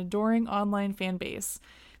for an adoring online fan base.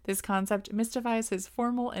 This concept mystifies his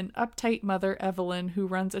formal and uptight mother, Evelyn, who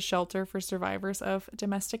runs a shelter for survivors of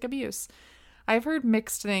domestic abuse. I've heard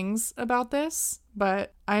mixed things about this,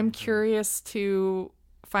 but I'm curious to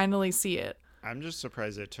finally see it. I'm just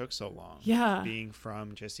surprised it took so long. Yeah. Being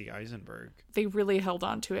from Jesse Eisenberg. They really held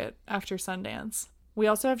on to it after Sundance. We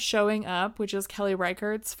also have Showing Up, which is Kelly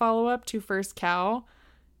Reichardt's follow-up to First Cow.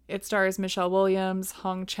 It stars Michelle Williams,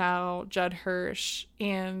 Hong Chow, Judd Hirsch,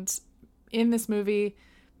 and in this movie,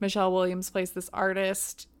 Michelle Williams plays this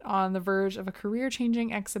artist on the verge of a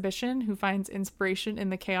career-changing exhibition who finds inspiration in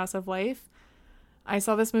the chaos of life. I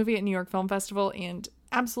saw this movie at New York Film Festival and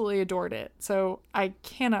absolutely adored it. So I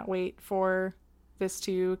cannot wait for this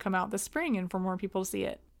to come out this spring and for more people to see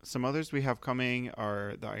it. Some others we have coming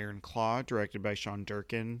are The Iron Claw, directed by Sean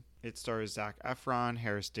Durkin. It stars Zac Efron,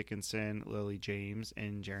 Harris Dickinson, Lily James,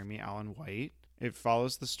 and Jeremy Allen White. It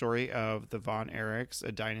follows the story of the Von Erichs,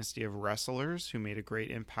 a dynasty of wrestlers who made a great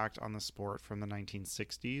impact on the sport from the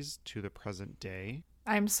 1960s to the present day.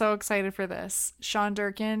 I'm so excited for this. Sean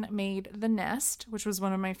Durkin made The Nest, which was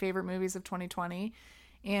one of my favorite movies of 2020.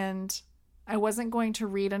 And I wasn't going to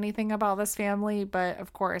read anything about this family, but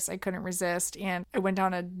of course I couldn't resist. And I went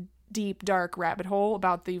down a deep, dark rabbit hole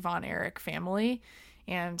about the Von Erich family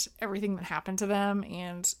and everything that happened to them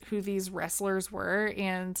and who these wrestlers were.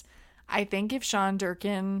 And I think if Sean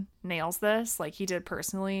Durkin nails this, like he did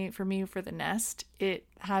personally for me for The Nest, it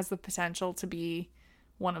has the potential to be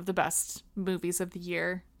one of the best movies of the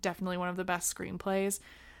year. Definitely one of the best screenplays.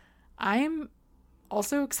 I'm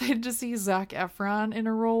also excited to see Zac Efron in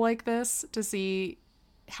a role like this, to see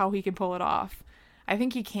how he can pull it off. I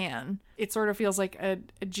think he can. It sort of feels like a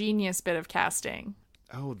genius bit of casting.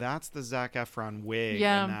 Oh, that's the Zac Efron wig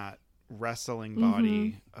Yeah. and that wrestling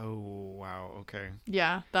body. Oh, wow. Okay.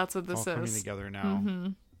 Yeah, that's what this All coming is. together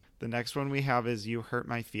now. The next one we have is You Hurt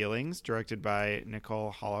My Feelings, directed by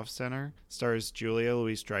Nicole Holofcener. Stars Julia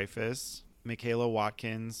Louis-Dreyfus, Michaela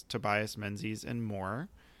Watkins, Tobias Menzies, and more.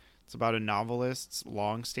 It's about a novelist's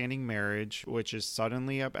long-standing marriage, which is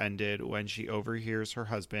suddenly upended when she overhears her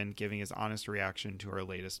husband giving his honest reaction to her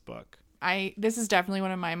latest book. This is definitely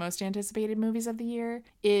one of my most anticipated movies of the year.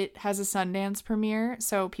 It has a Sundance premiere,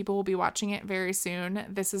 so people will be watching it very soon.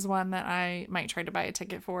 This is one that I might try to buy a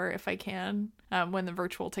ticket for if I can, when the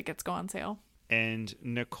virtual tickets go on sale. And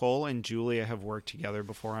Nicole and Julia have worked together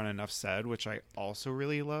before on Enough Said, which I also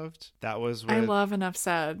really loved. That was with I love Enough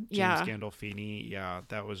Said. James Gandolfini. Yeah,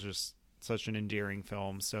 that was just such an endearing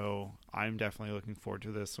film. So I'm definitely looking forward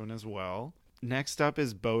to this one as well. Next up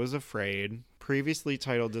is Beau is Afraid, previously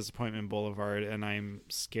titled Disappointment Boulevard, and I'm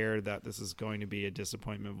scared that this is going to be a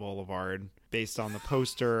Disappointment Boulevard based on the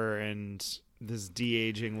poster and this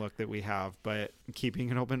de-aging look that we have, but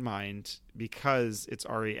keeping an open mind because it's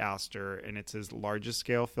Ari Aster and it's his largest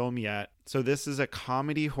scale film yet. So this is a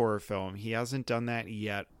comedy horror film. He hasn't done that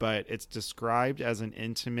yet, but it's described as an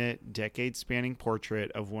intimate, decade-spanning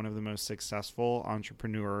portrait of one of the most successful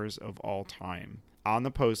entrepreneurs of all time. On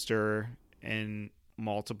the poster, in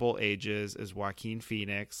multiple ages, is Joaquin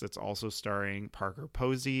Phoenix. It's also starring Parker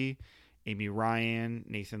Posey, Amy Ryan,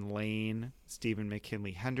 Nathan Lane, Stephen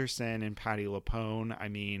McKinley Henderson, and Patti LuPone. I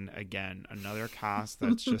mean, again, another cast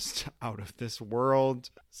that's just out of this world.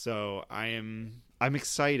 So I'm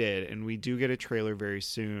excited, and we do get a trailer very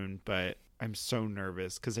soon, but I'm so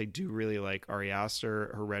nervous because I do really like Ari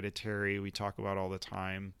Aster, Hereditary, we talk about all the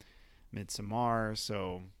time, Midsommar.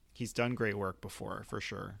 So he's done great work before, for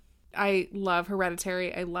sure. I love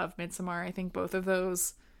Hereditary. I love Midsommar. I think both of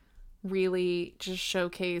those really just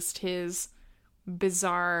showcased his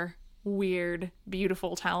bizarre, weird,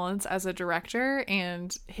 beautiful talents as a director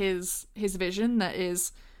and his vision that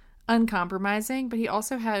is uncompromising, but he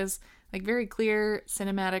also has like very clear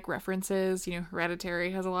cinematic references. You know,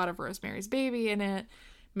 Hereditary has a lot of Rosemary's Baby in it.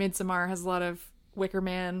 Midsommar has a lot of Wicker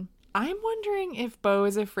Man. I'm wondering if Beau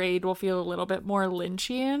is Afraid will feel a little bit more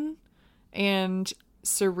Lynchian and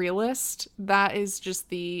surrealist. That is just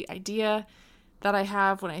the idea that I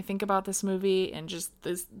have when I think about this movie and just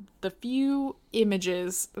the few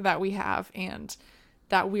images that we have and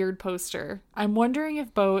that weird poster. I'm wondering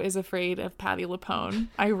if Beau is afraid of Patti LuPone.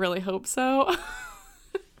 I really hope so.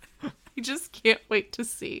 I just can't wait to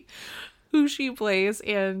see who she plays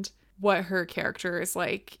and what her character is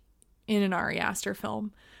like in an Ari Aster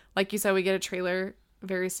film. Like you said, we get a trailer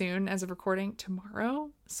very soon as of recording tomorrow.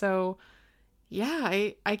 So yeah,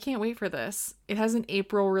 I can't wait for this. It has an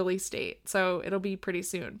April release date, so it'll be pretty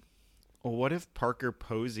soon. Well, what if Parker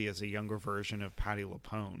Posey is a younger version of Patti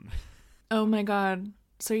LuPone? Oh my god.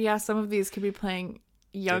 So yeah, some of these could be playing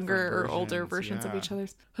younger or older versions of yeah. each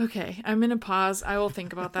other's. Okay, I'm gonna pause. I will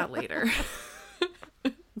think about that later.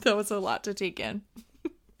 That was a lot to take in.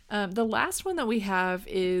 The last one that we have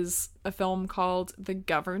is a film called The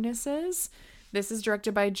Governesses. This is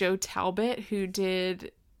directed by Joe Talbot, who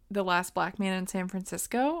did The Last Black Man in San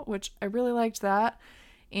Francisco, which I really liked that.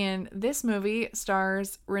 And this movie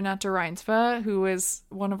stars Renate Reinsve, who is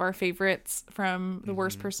one of our favorites from The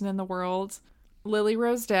Worst Person in the World, Lily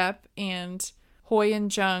Rose Depp, and Hoi-in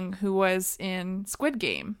Jung, who was in Squid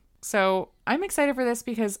Game. So I'm excited for this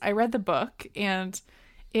because I read the book and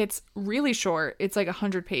It's really short. It's like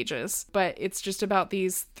 100 pages, but it's just about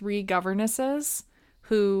these three governesses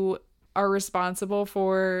who are responsible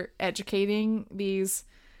for educating these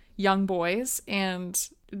young boys, and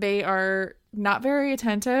they are not very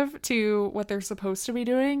attentive to what they're supposed to be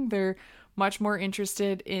doing. They're much more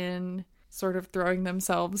interested in sort of throwing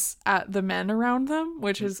themselves at the men around them,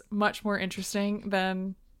 which is much more interesting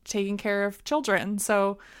than taking care of children.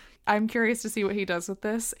 So I'm curious to see what he does with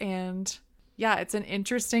this. And yeah, it's an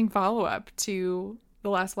interesting follow-up to The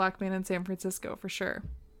Last Black Man in San Francisco for sure.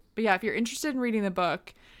 But yeah, if you're interested in reading the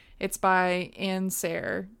book, it's by Anne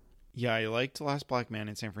Sayre. Yeah, I liked Last Black Man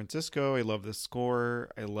in San Francisco. I love the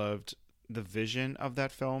score. I loved the vision of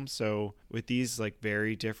that film. So with these like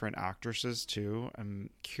very different actresses too, I'm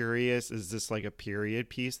curious, is this like a period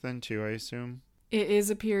piece then too, I assume? It is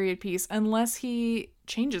a period piece, unless he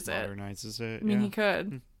changes it. Modernizes it. I mean, he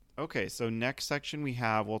could. Okay, so next section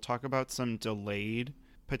we'll talk about some delayed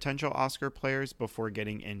potential Oscar players before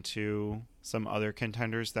getting into some other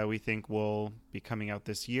contenders that we think will be coming out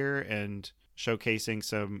this year and showcasing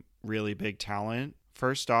some really big talent.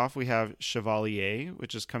 First off, we have Chevalier,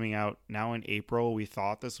 which is coming out now in April. We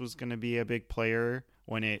thought this was going to be a big player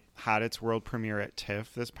when it had its world premiere at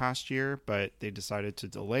TIFF this past year, but they decided to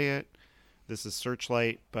delay it. This is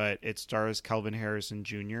Searchlight, but it stars Kelvin Harrison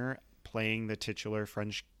Jr. playing the titular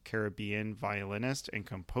French Caribbean violinist and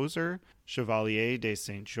composer, Chevalier de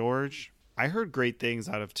Saint George. I heard great things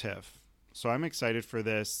out of TIFF, so I'm excited for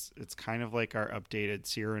this. It's kind of like our updated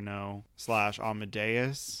Cyrano /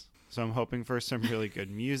 Amadeus. So I'm hoping for some really good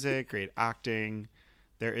music, great acting.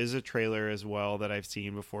 There is a trailer as well that I've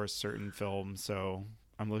seen before certain films, so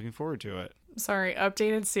I'm looking forward to it. Sorry,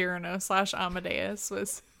 updated Cyrano / Amadeus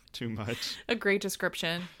was too much. A great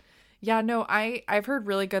description. Yeah, no, I've heard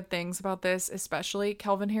really good things about this, especially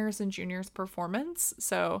Kelvin Harrison Jr.'s performance.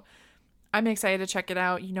 So I'm excited to check it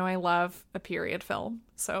out. You know, I love a period film,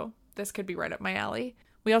 so this could be right up my alley.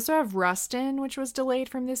 We also have Rustin, which was delayed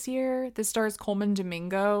from this year. This stars Coleman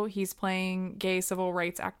Domingo. He's playing gay civil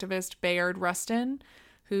rights activist Bayard Rustin,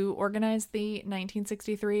 who organized the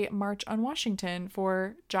 1963 March on Washington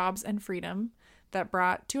for Jobs and Freedom that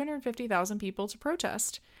brought 250,000 people to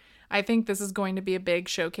protest. I think this is going to be a big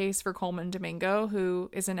showcase for Coleman Domingo,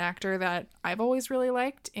 who is an actor that I've always really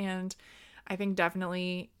liked, and I think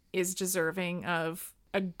definitely is deserving of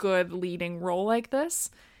a good leading role like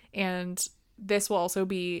this. And this will also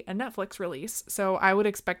be a Netflix release, so I would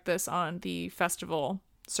expect this on the festival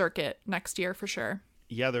circuit next year for sure.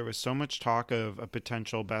 Yeah, there was so much talk of a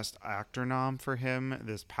potential Best Actor nom for him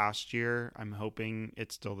this past year. I'm hoping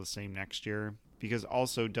it's still the same next year, because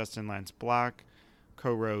also Dustin Lance Black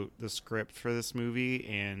co-wrote the script for this movie,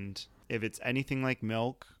 and if it's anything like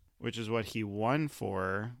Milk, which is what he won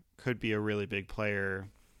for, could be a really big player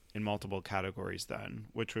in multiple categories then,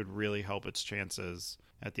 which would really help its chances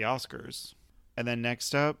at the Oscars. And then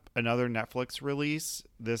next up, another Netflix release.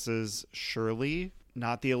 This is Shirley,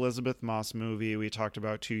 not the Elizabeth Moss movie we talked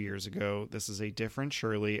about 2 years ago. This is a different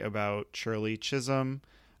Shirley about Shirley Chisholm,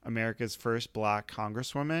 America's first Black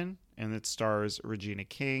congresswoman, and it stars Regina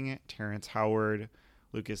King, Terrence Howard,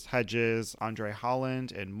 Lucas Hedges, Andre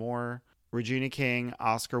Holland, and more. Regina King,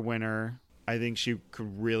 Oscar winner. I think she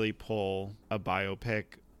could really pull a biopic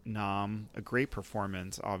nom. A great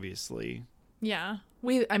performance, obviously. Yeah.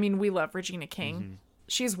 We love Regina King. Mm-hmm.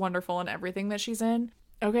 She's wonderful in everything that she's in.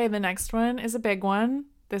 Okay, the next one is a big one.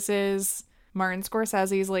 This is Martin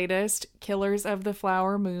Scorsese's latest, Killers of the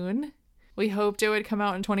Flower Moon. We hoped it would come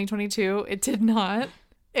out in 2022. It did not.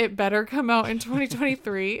 It better come out in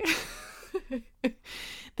 2023.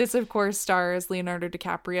 This, of course, stars Leonardo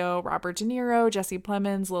DiCaprio, Robert De Niro, Jesse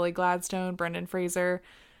Plemons, Lily Gladstone, Brendan Fraser.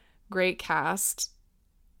 Great cast.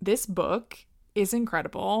 This book is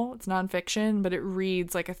incredible. It's nonfiction, but it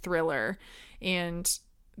reads like a thriller. And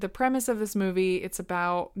the premise of this movie, it's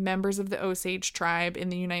about members of the Osage tribe in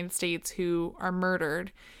the United States who are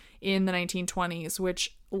murdered in the 1920s,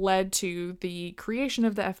 which led to the creation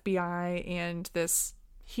of the FBI and this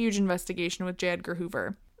huge investigation with J. Edgar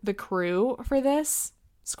Hoover. The crew for this,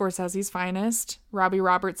 Scorsese's finest, Robbie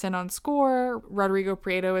Robertson on score, Rodrigo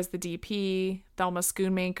Prieto as the DP, Thelma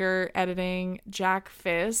Schoonmaker editing, Jack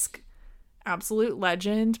Fisk, absolute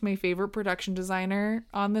legend, my favorite production designer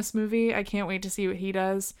on this movie. I can't wait to see what he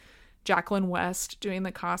does. Jacqueline West doing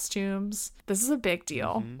the costumes. This is a big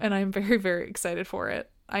deal, and I'm very, very excited for it.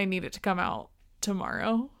 I need it to come out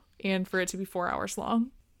tomorrow and for it to be 4 hours long.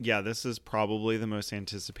 Yeah, this is probably the most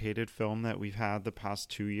anticipated film that we've had the past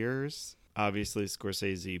 2 years. Obviously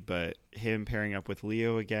Scorsese, but him pairing up with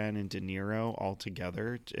Leo again and De Niro all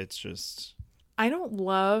together, it's just... I don't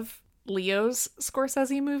love Leo's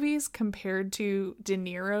Scorsese movies compared to De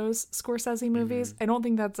Niro's Scorsese movies. I don't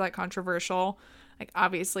think that's that controversial. Like,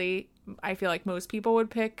 obviously, I feel like most people would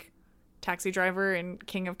pick Taxi Driver and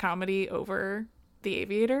King of Comedy over The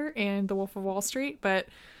Aviator and The Wolf of Wall Street, but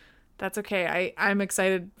that's okay. I'm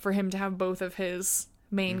excited for him to have both of his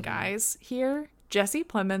main guys here. Jesse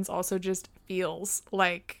Plemons also just feels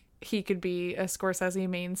like he could be a Scorsese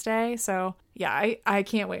mainstay. So yeah, I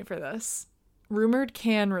can't wait for this. Rumored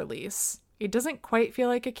Cannes release. It doesn't quite feel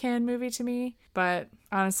like a Cannes movie to me, but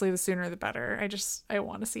honestly, the sooner the better. I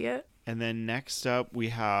want to see it. And then next up, we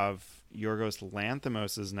have Yorgos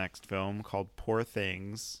Lanthimos' next film called Poor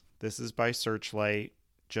Things. This is by Searchlight,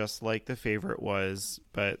 just like The Favorite was,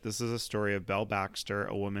 but this is a story of Belle Baxter,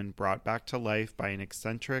 a woman brought back to life by an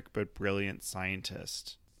eccentric but brilliant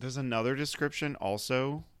scientist. There's another description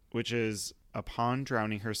also, which is, upon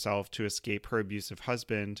drowning herself to escape her abusive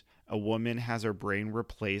husband, a woman has her brain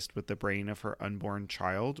replaced with the brain of her unborn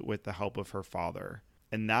child with the help of her father.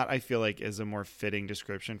 And that, I feel like, is a more fitting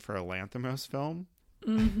description for a Lanthimos film.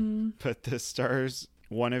 But this stars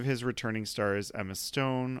one of his returning stars, Emma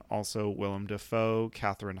Stone, also Willem Dafoe,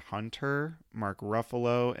 Catherine Hunter, Mark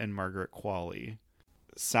Ruffalo, and Margaret Qualley.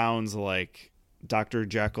 Sounds like Dr.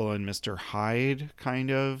 Jekyll and Mr. Hyde,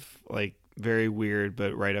 kind of. Like, very weird,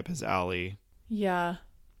 but right up his alley. Yeah.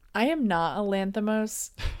 I am not a Lanthimos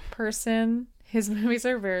person. His movies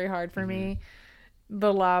are very hard for me.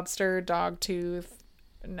 The Lobster, Dogtooth.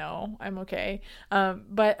 No, I'm okay.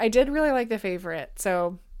 But I did really like The Favorite,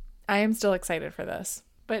 so I am still excited for this,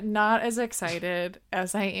 but not as excited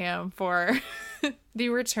as I am for the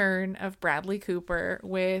return of Bradley Cooper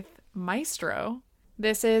with Maestro.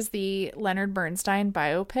 This is the Leonard Bernstein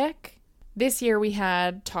biopic. This year we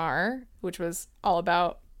had Tar, which was all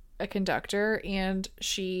about a conductor, and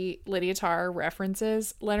Lydia Tarr,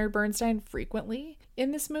 references Leonard Bernstein frequently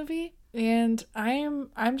in this movie, and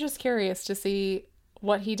I'm just curious to see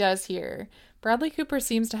what he does here. Bradley Cooper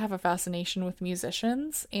seems to have a fascination with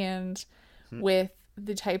musicians and with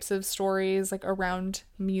the types of stories like around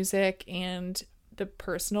music and the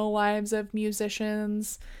personal lives of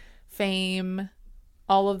musicians, fame,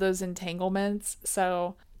 all of those entanglements.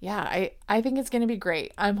 So yeah, I think it's going to be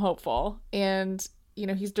great. I'm hopeful. And, you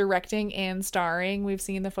know, he's directing and starring. We've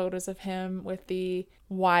seen the photos of him with the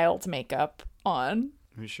wild makeup on.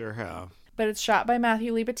 We sure have. But it's shot by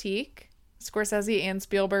Matthew Libatique. Scorsese and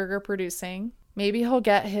Spielberg are producing. Maybe he'll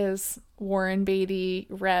get his Warren Beatty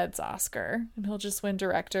Reds Oscar and he'll just win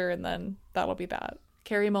director, and then that'll be that.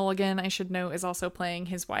 Carey Mulligan, I should note, is also playing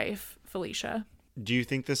his wife, Felicia. Do you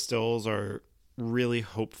think the stills are really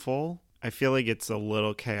hopeful? I feel like it's a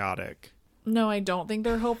little chaotic. No, I don't think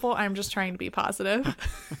they're hopeful. I'm just trying to be positive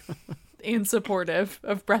and supportive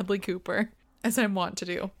of Bradley Cooper, as I want to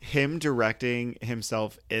do. Him directing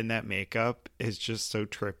himself in that makeup is just so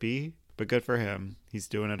trippy. But good for him. He's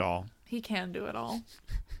doing it all. He can do it all.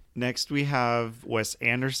 Next, we have Wes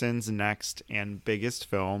Anderson's next and biggest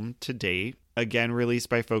film to date. Again, released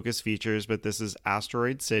by Focus Features, but this is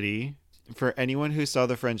Asteroid City. For anyone who saw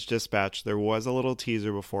The French Dispatch, there was a little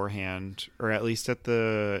teaser beforehand, or at least at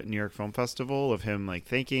the New York Film Festival, of him like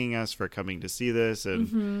thanking us for coming to see this,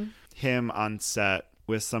 and him on set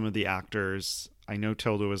with some of the actors. I know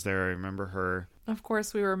Tilda was there. I remember her. Of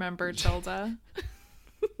course we remember Tilda.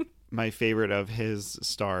 My favorite of his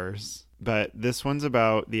stars. But this one's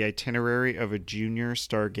about the itinerary of a junior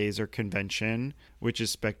stargazer convention, which is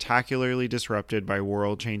spectacularly disrupted by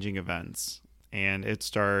world-changing events. And it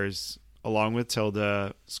stars, along with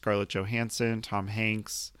Tilda, Scarlett Johansson, Tom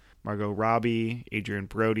Hanks, Margot Robbie, Adrian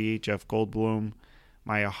Brody, Jeff Goldblum,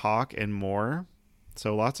 Maya Hawke, and more.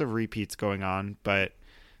 So lots of repeats going on, but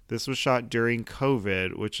this was shot during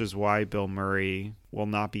COVID, which is why Bill Murray will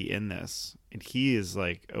not be in this. And he is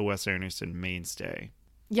like a Wes Anderson mainstay.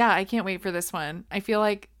 Yeah, I can't wait for this one. I feel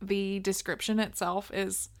like the description itself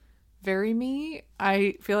is very me.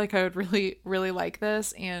 I feel like I would really, really like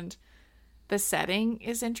this. And the setting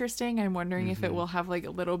is interesting. I'm wondering if it will have like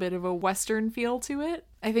a little bit of a Western feel to it.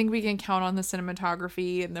 I think we can count on the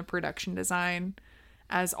cinematography and the production design,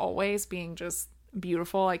 as always, being just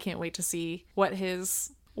beautiful. I can't wait to see what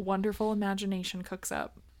his wonderful imagination cooks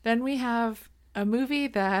up. Then we have a movie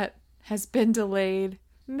that has been delayed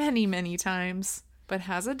many, many times, but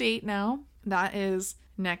has a date now. That is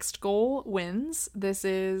Next Goal Wins. This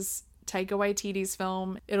is Taika Waititi's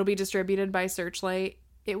film. It'll be distributed by Searchlight.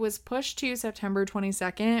 It was pushed to September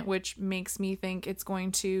 22nd, which makes me think it's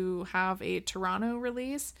going to have a Toronto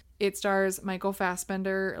release. It stars Michael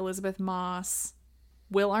Fassbender, Elizabeth Moss.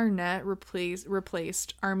 Will Arnett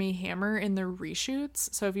replaced Armie Hammer in the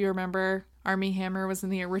reshoots. So if you remember, Armie Hammer was in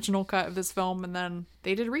the original cut of this film, and then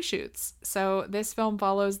they did reshoots. So this film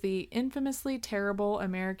follows the infamously terrible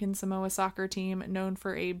American Samoa soccer team known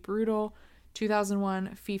for a brutal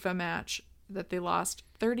 2001 FIFA match that they lost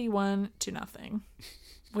 31-0.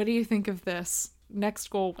 What do you think of this? Next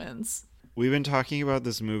goal wins. We've been talking about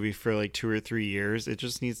this movie for like 2 or 3 years. It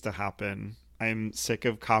just needs to happen. I'm sick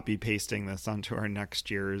of copy pasting this onto our next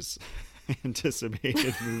year's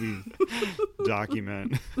anticipated movie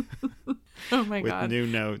document. Oh my with God. New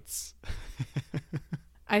notes.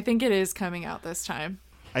 I think it is coming out this time.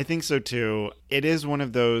 I think so too. It is one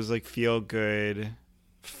of those like feel good,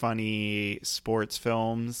 funny sports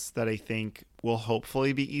films that I think will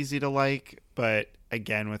hopefully be easy to like. But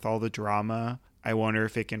again, with all the drama, I wonder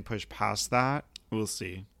if it can push past that. We'll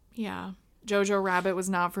see. Yeah. Jojo Rabbit was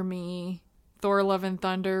not for me. Thor Love and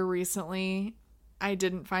Thunder recently, I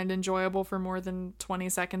didn't find enjoyable for more than 20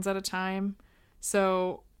 seconds at a time.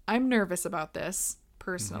 So I'm nervous about this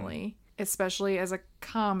personally, especially as a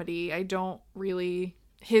comedy.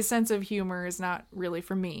 His sense of humor is not really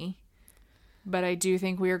for me. But I do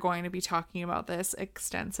think we are going to be talking about this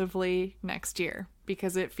extensively next year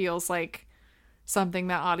because it feels like something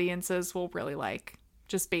that audiences will really like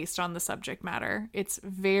just based on the subject matter. It's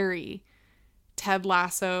very Ted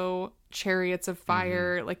Lasso, Chariots of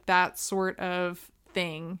Fire, like that sort of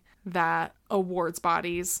thing that awards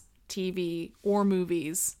bodies, TV, or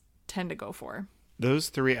movies tend to go for. Those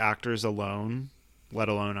 3 actors alone, let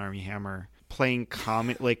alone Armie Hammer, playing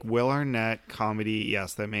comedy, like Will Arnett comedy,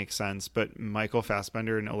 yes, that makes sense. But Michael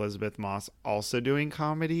Fassbender and Elizabeth Moss also doing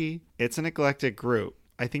comedy. It's an eclectic group.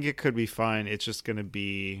 I think it could be fun. It's just going to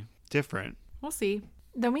be different. We'll see.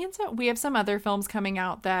 Then we have some other films coming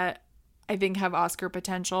out that I think have Oscar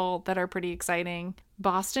potential that are pretty exciting.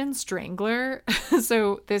 Boston Strangler.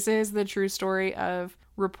 So this is the true story of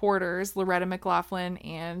reporters Loretta McLaughlin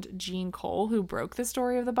and Gene Cole, who broke the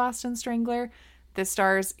story of the Boston Strangler. This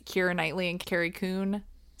stars Keira Knightley and Carrie Coon.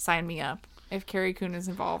 Sign me up. If Carrie Coon is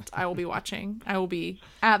involved, I will be watching. I will be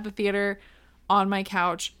at the theater, on my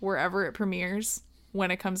couch, wherever it premieres.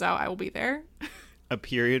 When it comes out, I will be there. A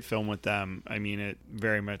period film with them, I mean, it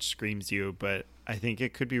very much screams you, but I think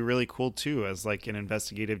it could be really cool too as like an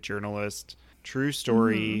investigative journalist, true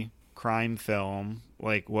story, crime film.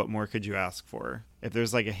 Like, what more could you ask for? If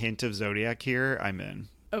there's like a hint of Zodiac here, I'm in.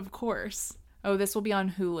 Of course. Oh, this will be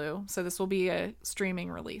on Hulu, so this will be a streaming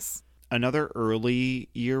release. Another early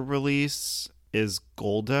year release is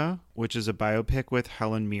Golda, which is a biopic with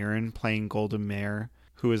Helen Mirren playing Golda Meir,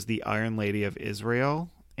 who is the Iron Lady of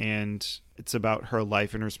Israel. And it's about her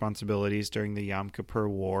life and responsibilities during the Yom Kippur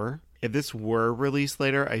War. If this were released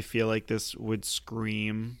later, I feel like this would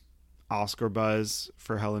scream Oscar buzz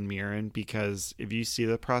for Helen Mirren, because if you see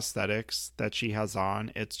the prosthetics that she has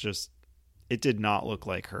on, it did not look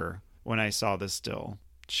like her when I saw this still.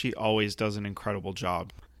 She always does an incredible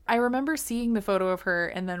job. I remember seeing the photo of her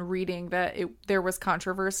and then reading that there was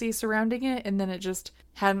controversy surrounding it, and then it just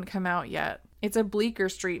hadn't come out yet. It's a Bleecker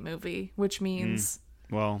Street movie, which means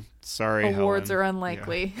well, sorry, awards Helen. are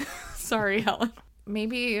unlikely. Yeah. Sorry, Helen.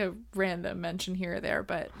 Maybe a random mention here or there,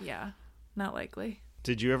 but yeah, not likely.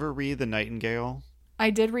 Did you ever read The Nightingale? I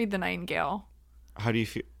did read The Nightingale. How do you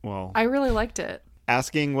feel? Well, I really liked it.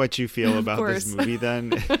 Asking what you feel about this movie,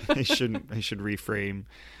 then I should reframe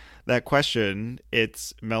that question.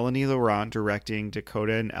 It's Melanie Laurent directing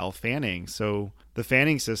Dakota and Elle Fanning. So the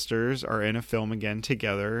Fanning sisters are in a film again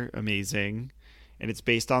together. Amazing. And it's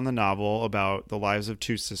based on the novel about the lives of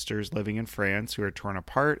 2 sisters living in France who are torn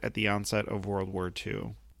apart at the onset of World War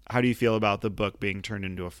II. How do you feel about the book being turned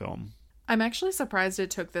into a film? I'm actually surprised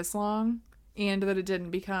it took this long and that it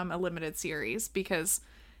didn't become a limited series, because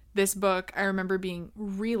this book I remember being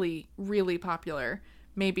really, really popular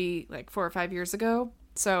maybe like 4 or 5 years ago.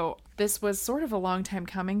 So this was sort of a long time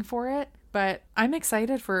coming for it, but I'm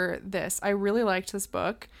excited for this. I really liked this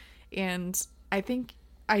book, and I think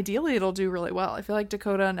ideally it'll do really well. I feel like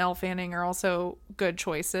Dakota and Elle Fanning are also good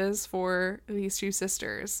choices for these 2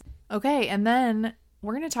 sisters. Okay, and then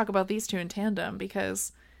we're going to talk about these 2 in tandem,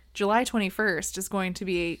 because July 21st is going to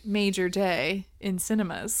be a major day in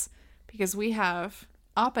cinemas, because we have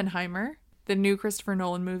Oppenheimer, the new Christopher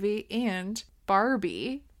Nolan movie, and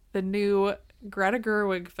Barbie, the new Greta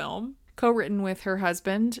Gerwig film, co-written with her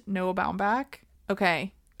husband, Noah Baumbach.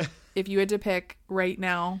 Okay, if you had to pick right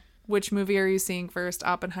now, which movie are you seeing first,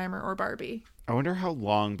 Oppenheimer or Barbie? I wonder how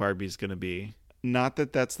long Barbie's going to be. Not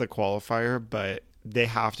that that's the qualifier, but they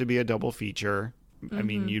have to be a double feature. I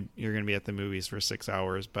mean, you're going to be at the movies for 6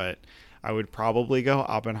 hours, but I would probably go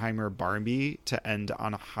Oppenheimer, Barbie to end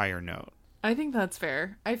on a higher note. I think that's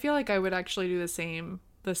fair. I feel like I would actually do the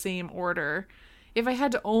same order. if I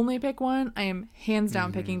had to only pick one, I am hands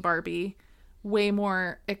down picking Barbie. Way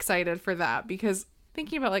more excited for that, because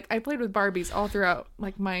thinking about, like, I played with Barbies all throughout,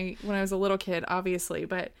 like, when I was a little kid, obviously,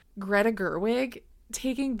 but Greta Gerwig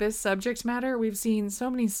taking this subject matter, we've seen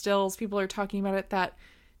so many stills, people are talking about it, that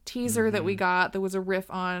teaser that we got that was a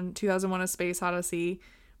riff on 2001: A Space Odyssey,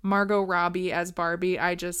 Margot Robbie as Barbie.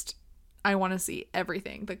 I want to see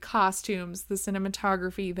everything, the costumes, the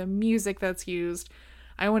cinematography, the music that's used.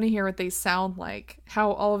 I want to hear what they sound like,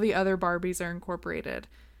 how all of the other Barbies are incorporated.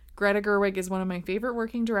 Greta Gerwig is one of my favorite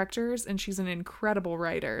working directors, and she's an incredible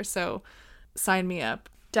writer, so sign me up.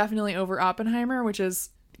 Definitely over Oppenheimer, which is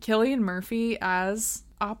Cillian Murphy as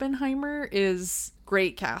Oppenheimer is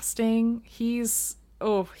great casting. He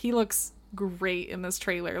looks great in this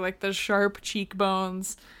trailer. Like, the sharp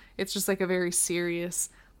cheekbones. It's just like a very serious,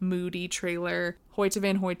 moody trailer. Hoyte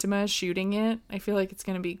van Hoytema shooting it. I feel like it's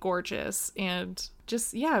going to be gorgeous. And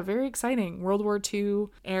just, yeah, very exciting. World War II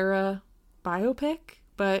era biopic.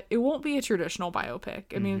 But it won't be a traditional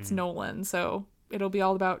biopic. I mean, it's Nolan, so it'll be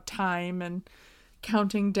all about time and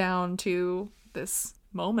counting down to this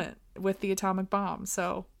moment with the atomic bomb.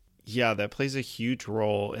 So yeah, that plays a huge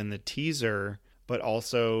role in the teaser, but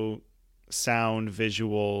also sound,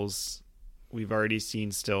 visuals. We've already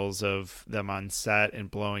seen stills of them on set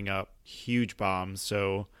and blowing up huge bombs.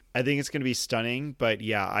 So I think it's going to be stunning. But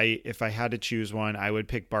yeah, if I had to choose one, I would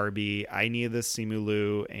pick Barbie. I need the Simu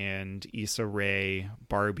Liu and Issa Rae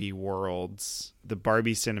Barbie worlds, the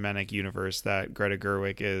Barbie cinematic universe that Greta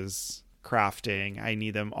Gerwig is crafting. I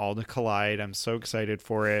need them all to collide. I'm so excited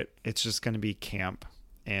for it. It's just going to be camp.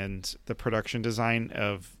 And the production design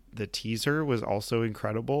of the teaser was also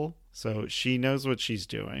incredible. So she knows what she's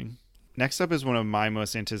doing. Next up is one of my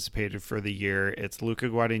most anticipated for the year. It's Luca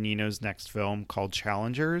Guadagnino's next film called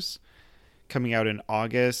Challengers, coming out in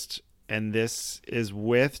August. And this is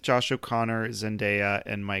with Josh O'Connor, Zendaya,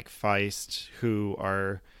 and Mike Feist, who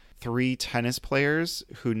are 3 tennis players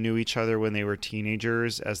who knew each other when they were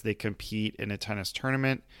teenagers as they compete in a tennis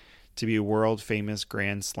tournament to be world-famous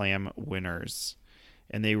Grand Slam winners.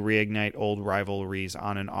 And they reignite old rivalries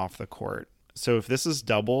on and off the court. So if this is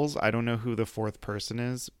doubles, I don't know who the 4th person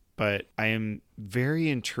is, but I am very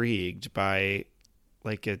intrigued by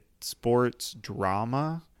like a sports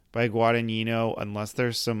drama by Guadagnino, unless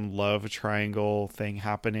there's some love triangle thing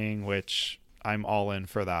happening, which I'm all in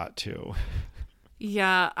for that too.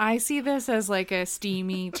 Yeah, I see this as like a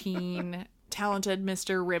steamy teen, talented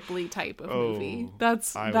Mr. Ripley type of movie.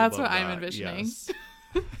 That's what I'm envisioning. Yes.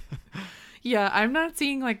 Yeah, I'm not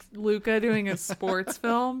seeing like Luca doing a sports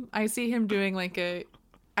film. I see him doing like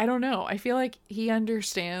I don't know. I feel like he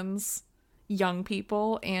understands young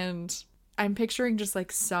people, and I'm picturing just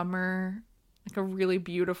like summer, like a really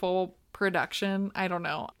beautiful production. I don't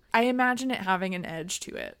know. I imagine it having an edge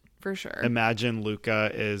to it for sure. Imagine Luca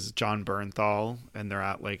is John Bernthal and they're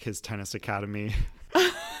at like his tennis academy.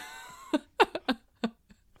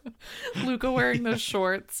 Luca wearing those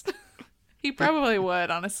shorts. He probably would,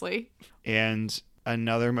 honestly. And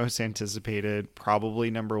another most anticipated,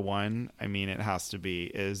 probably number 1, I mean, it has to be,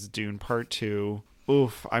 is Dune Part 2.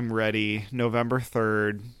 Oof, I'm ready. November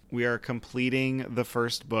 3rd. We are completing the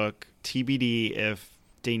first book. TBD if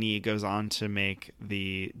Denis goes on to make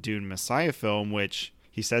the Dune Messiah film, which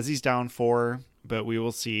he says he's down for, but we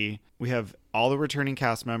will see. We have all the returning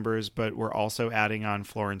cast members, but we're also adding on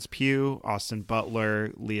Florence Pugh, Austin Butler,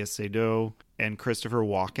 Léa Seydoux, and Christopher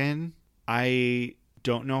Walken. I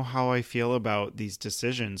don't know how I feel about these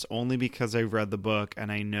decisions, only because I've read the book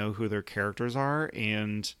and I know who their characters are,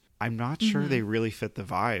 and I'm not sure they really fit the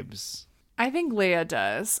vibes. I think Léa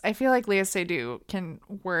does. I feel like Léa Seydoux can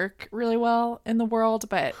work really well in the world,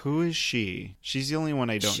 but... Who is she? She's the only one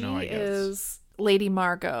I don't know, I guess. She is Lady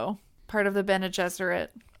Margot, part of the Bene Gesserit.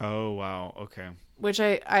 Oh, wow. Okay. Which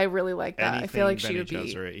I really like that. Anything I feel like Bene she would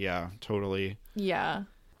Gesserit. Yeah, totally. Yeah.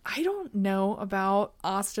 I don't know about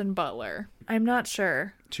Austin Butler. I'm not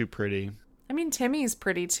sure. Too pretty. I mean, Timmy's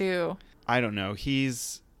pretty too. I don't know.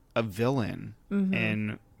 He's a villain.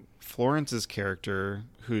 And Florence's character,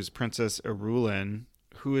 who's Princess Irulan,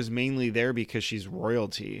 who is mainly there because she's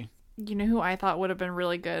royalty. You know who I thought would have been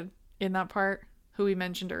really good in that part? Who we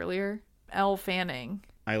mentioned earlier? Elle Fanning.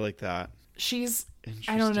 I like that. She's,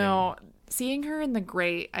 I don't know. Seeing her in The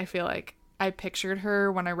Great, I feel like I pictured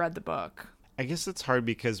her when I read the book. I guess it's hard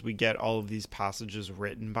because we get all of these passages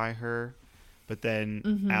written by her, but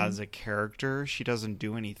then as a character, she doesn't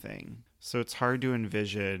do anything. So it's hard to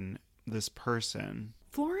envision this person.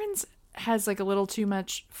 Florence has like a little too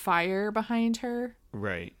much fire behind her.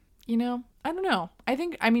 Right. You know? I don't know.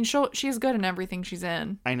 She's good in everything she's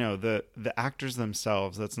in. I know. The actors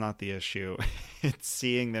themselves, that's not the issue. It's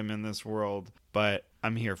seeing them in this world. but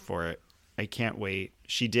I'm here for it. I can't wait.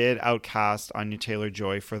 She did outcast Anya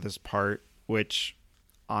Taylor-Joy for this part, which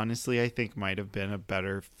honestly I think might have been a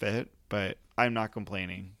better fit, but I'm not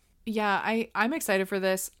complaining. Yeah, I'm excited for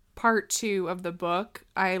this. Part 2 of the book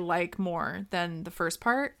I like more than the first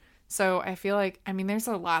part. So I feel like, I mean, there's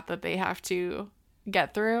a lot that they have to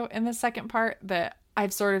get through in the second part that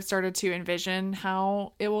I've sort of started to envision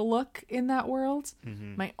how it will look in that world.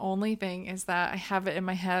 Mm-hmm. My only thing is that I have it in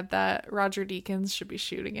my head that Roger Deakins should be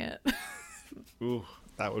shooting it. Ooh,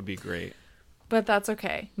 that would be great. But that's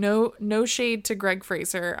okay. No shade to Greg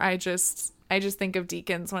Fraser. I just think of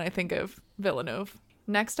Deakins when I think of Villeneuve.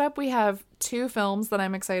 Next up, we have 2 films that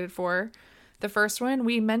I'm excited for. The first one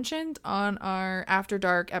we mentioned on our After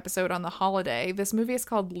Dark episode on The Holiday. This movie is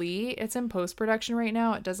called Lee. It's in post-production right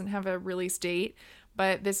now. It doesn't have a release date,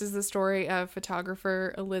 but this is the story of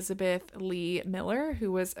photographer Elizabeth Lee Miller,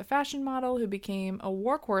 who was a fashion model who became a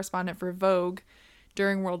war correspondent for Vogue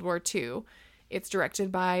during World War II. It's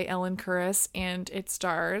directed by Ellen Kuras, and it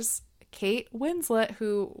stars Kate Winslet,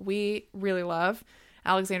 who we really love,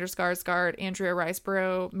 Alexander Skarsgård, Andrea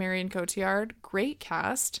Riseborough, Marion Cotillard. Great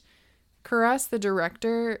cast. Kuras, the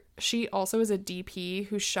director, she also is a DP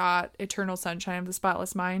who shot Eternal Sunshine of the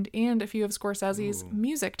Spotless Mind and a few of Scorsese's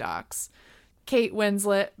music docs. Kate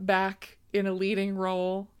Winslet back in a leading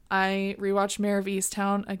role. I rewatched Mare of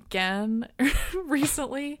Easttown again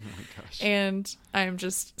recently. Oh my gosh. And I'm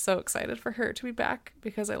just so excited for her to be back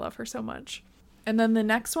because I love her so much. And then the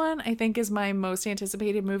next one I think is my most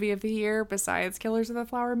anticipated movie of the year besides Killers of the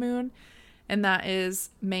Flower Moon. And that is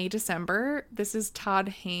May, December. This is Todd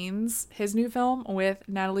Haynes, his new film with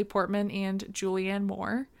Natalie Portman and Julianne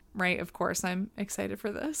Moore. Right, of course, I'm excited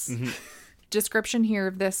for this. Mm-hmm. Description here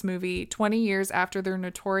of this movie: 20 years after their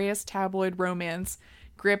notorious tabloid romance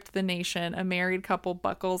gripped the nation, a married couple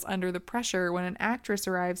buckles under the pressure when an actress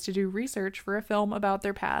arrives to do research for a film about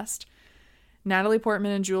their past. Natalie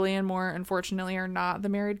Portman and Julianne Moore, unfortunately, are not the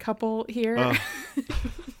married couple here.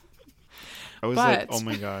 I was like, oh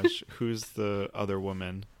my gosh, who's the other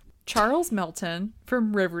woman? Charles Melton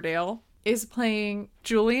from Riverdale is playing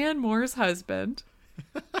Julianne Moore's husband.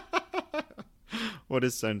 What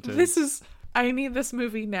a sentence. I need this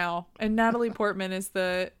movie now. And Natalie Portman is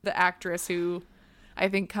the actress who I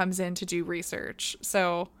think comes in to do research.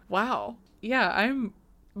 So, wow. Yeah, I'm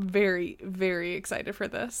very, very excited for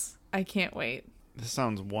this. I can't wait. This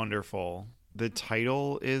sounds wonderful. The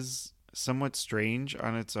title is somewhat strange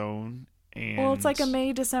on its own. Well, it's like a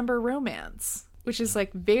May-December romance, which is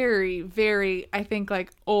like very, very, I think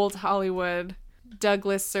like old Hollywood,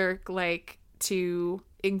 Douglas Sirk, like to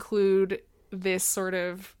include this sort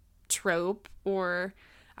of trope or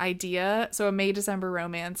idea. So a May-December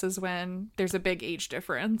romance is when there's a big age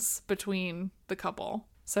difference between the couple.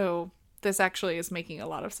 So this actually is making a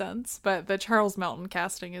lot of sense, but the Charles Melton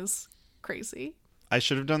casting is crazy. I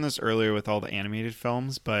should have done this earlier with all the animated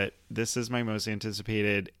films, but this is my most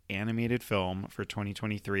anticipated animated film for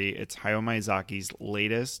 2023. It's Hayao Miyazaki's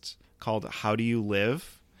latest, called How Do You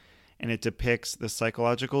Live? And it depicts the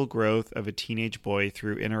psychological growth of a teenage boy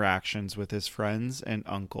through interactions with his friends and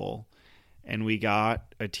uncle. And we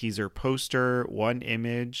got a teaser poster, one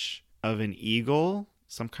image of an eagle,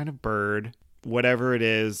 some kind of bird. Whatever it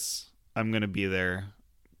is, I'm going to be there,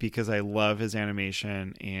 because I love his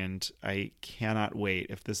animation and I cannot wait.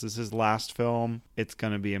 If this is his last film, it's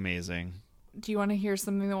going to be amazing. Do you want to hear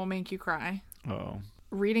something that will make you cry? Oh.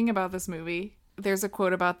 Reading about this movie, there's a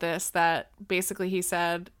quote about this that basically he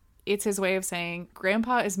said, it's his way of saying,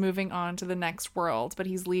 Grandpa is moving on to the next world, but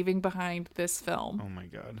he's leaving behind this film. Oh my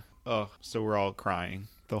God. Oh, so we're all crying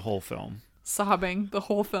the whole film. Sobbing the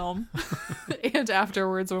whole film. And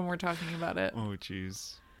afterwards when we're talking about it. Oh,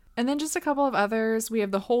 jeez. And then just a couple of others. We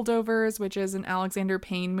have The Holdovers, which is an Alexander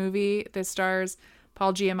Payne movie. This stars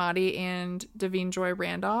Paul Giamatti and Davine Joy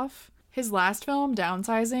Randolph. His last film,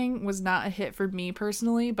 Downsizing, was not a hit for me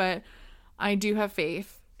personally, but I do have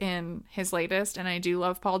faith in his latest, and I do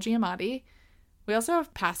love Paul Giamatti. We also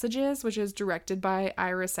have Passages, which is directed by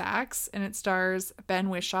Ira Sachs, and it stars Ben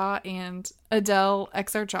Whishaw and Adele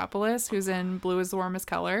Exarchopoulos, who's in Blue is the Warmest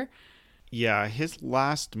Color. Yeah, his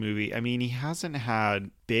last movie, I mean, he hasn't had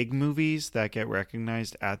big movies that get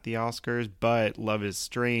recognized at the Oscars, but Love is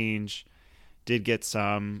Strange did get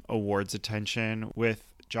some awards attention with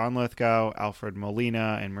John Lithgow, Alfred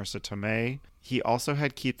Molina, and Marisa Tomei. He also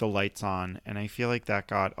had Keep the Lights On, and I feel like that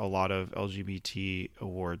got a lot of LGBT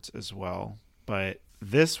awards as well. But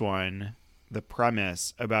this one, the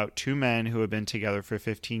premise about 2 men who have been together for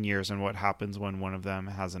 15 years and what happens when one of them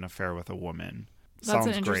has an affair with a woman. That's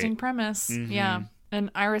an interesting great. premise. Mm-hmm. Yeah.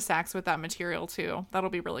 And Ira Sachs with that material too.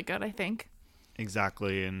 That'll be really good, I think.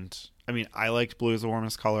 Exactly. And I mean, I liked Blue is the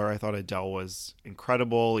Warmest Color. I thought Adele was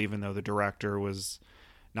incredible, even though the director was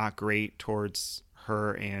not great towards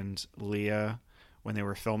her and Leah when they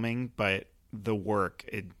were filming, but the work,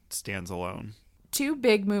 it stands alone. 2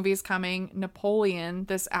 big movies coming. Napoleon,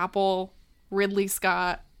 this Apple Ridley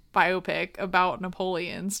Scott biopic about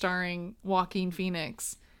Napoleon starring Joaquin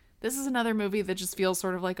Phoenix. This is another movie that just feels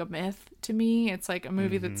sort of like a myth to me. It's like a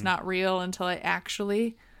movie that's not real until I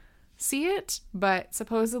actually see it, but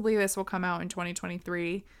supposedly this will come out in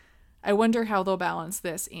 2023. I wonder how they'll balance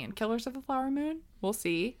this and Killers of the Flower Moon. We'll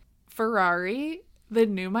see. Ferrari, the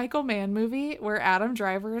new Michael Mann movie where Adam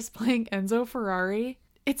Driver is playing Enzo Ferrari.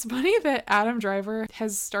 It's funny that Adam Driver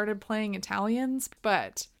has started playing Italians,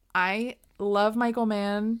 but I love Michael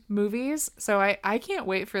Mann movies, so I can't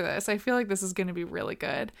wait for this. I feel like this is going to be really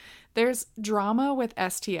good. There's drama with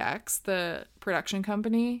STX, the production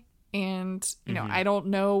company, and, you know, I don't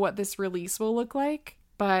know what this release will look like,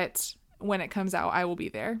 but when it comes out, I will be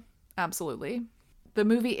there. Absolutely. The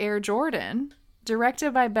movie Air Jordan,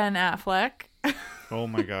 directed by Ben Affleck. Oh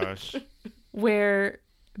my gosh. Where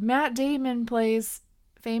Matt Damon plays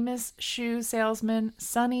famous shoe salesman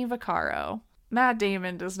Sonny Vaccaro. Matt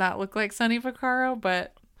Damon does not look like Sonny Vaccaro,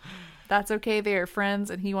 but that's okay. They are friends,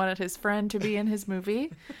 and he wanted his friend to be in his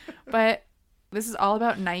movie. But this is all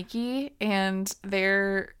about Nike and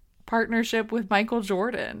their partnership with Michael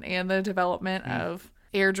Jordan and the development of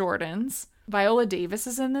Air Jordans. Viola Davis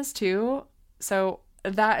is in this too. So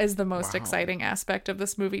that is the most exciting aspect of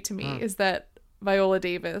this movie to me, is that Viola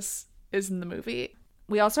Davis is in the movie.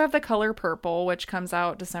 We also have The Color Purple, which comes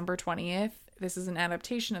out December 20th. This is an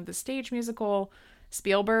adaptation of the stage musical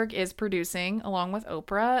Spielberg is producing along with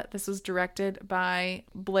Oprah. This was directed by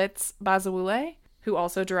Blitz Bazawule, who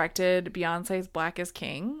also directed Beyonce's Black is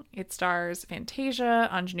King. It stars Fantasia,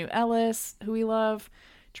 Anjanou Ellis, who we love,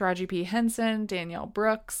 Taraji P. Henson, Danielle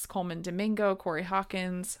Brooks, Coleman Domingo, Corey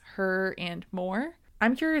Hawkins, her, and more.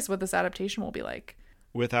 I'm curious what this adaptation will be like.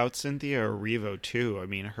 Without Cynthia Erivo, too. I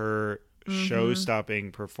mean, her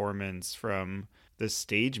show-stopping performance from the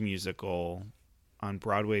stage musical on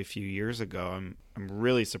Broadway a few years ago, I'm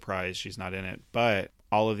really surprised she's not in it. But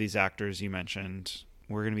all of these actors you mentioned,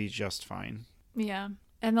 we're going to be just fine. Yeah.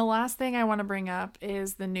 And the last thing I want to bring up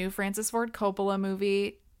is the new Francis Ford Coppola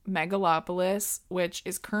movie, Megalopolis, which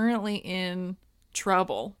is currently in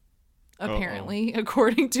trouble, apparently,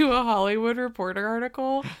 according to a Hollywood Reporter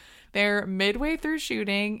article. They're midway through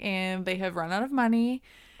shooting and they have run out of money.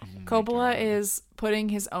 Coppola is putting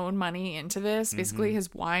his own money into this. Basically,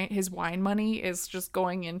 his wine money is just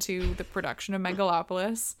going into the production of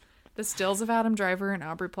Megalopolis. The stills of Adam Driver and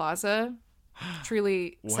Aubrey Plaza,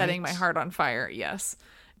 truly setting my heart on fire, yes.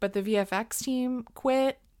 But the VFX team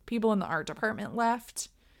quit. People in the art department left.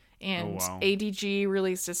 And ADG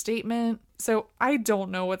released a statement. So I don't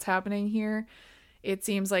know what's happening here. It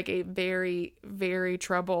seems like a very, very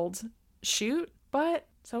troubled shoot, but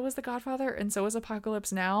so was The Godfather and so is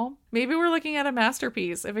Apocalypse Now. Maybe we're looking at a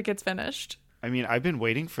masterpiece if it gets finished. I mean, I've been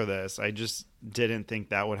waiting for this. I just didn't think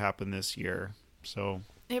that would happen this year. So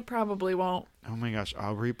it probably won't. Oh my gosh,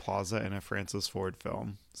 Aubrey Plaza in a Francis Ford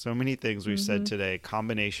film. So many things we've said today.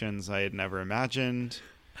 Combinations I had never imagined.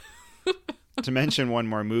 To mention one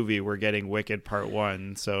more movie, we're getting Wicked Part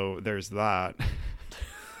 1. So there's that.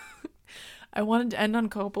 I wanted to end on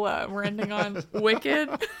Coppola. We're ending on Wicked.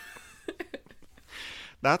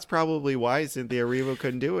 That's probably why Cynthia Erivo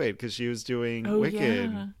couldn't do it, because she was doing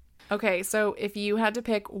Wicked. Yeah. Okay, so if you had to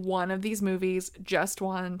pick one of these movies, just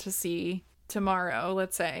one to see tomorrow,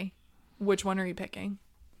 let's say, which one are you picking?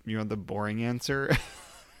 You want the boring answer?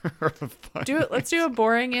 Or a fun do it. Let's do a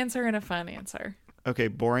boring answer and a fun answer. Okay,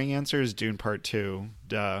 boring answer is Dune Part 2.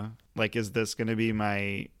 Duh. Like, is this going to be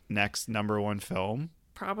my next number one film?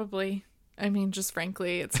 Probably. I mean, just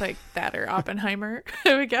frankly, it's like that or Oppenheimer,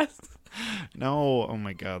 I would guess. No. Oh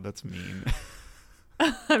my God, that's mean.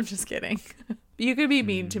 I'm just kidding. You could be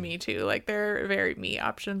mean to me too. Like, there are very me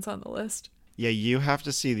options on the list. Yeah, you have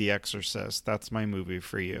to see The Exorcist. That's my movie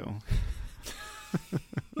for you.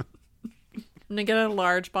 I'm gonna get a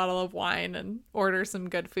large bottle of wine and order some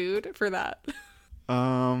good food for that.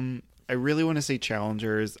 I really want to say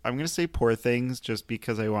Challengers. I'm going to say Poor Things just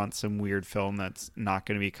because I want some weird film that's not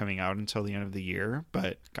going to be coming out until the end of the year.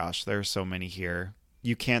 But gosh, there are so many here.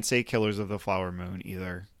 You can't say Killers of the Flower Moon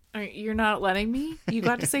either. You're not letting me? You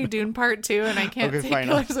got to say Dune Part 2 and I can't say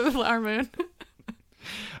Killers of the Flower Moon.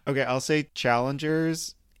 Okay, I'll say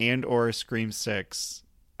Challengers and or Scream 6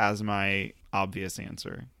 as my obvious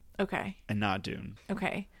answer. Okay. And not Dune.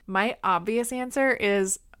 Okay. My obvious answer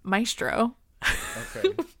is Maestro.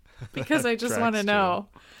 Okay. Because I just want to know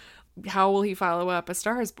how will he follow up A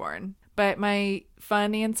Star is Born. But my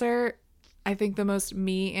fun answer, I think the most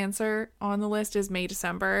me answer on the list is May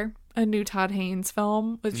December, a new Todd Haynes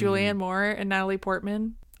film with Julianne Moore and Natalie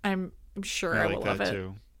Portman. I'm sure I will love it.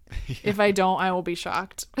 Too. If I don't, I will be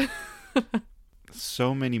shocked.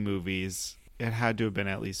 So many movies. It had to have been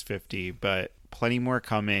at least 50, but plenty more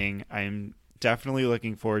coming. I'm definitely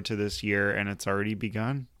looking forward to this year, and it's already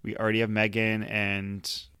begun. We already have Megan, and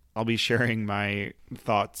I'll be sharing my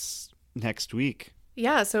thoughts next week.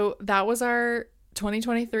 Yeah, so that was our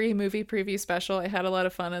 2023 movie preview special. I had a lot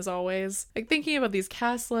of fun as always, like thinking about these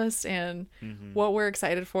cast lists and what we're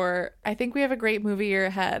excited for. I think we have a great movie year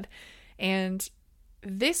ahead. And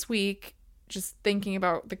this week, just thinking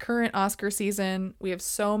about the current Oscar season, we have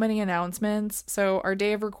so many announcements. So our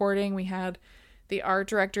day of recording, we had the Art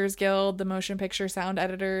Directors Guild, the Motion Picture Sound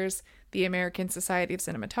Editors, the American Society of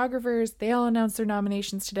Cinematographers. They all announced their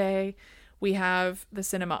nominations today. We have the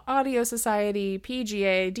Cinema Audio Society,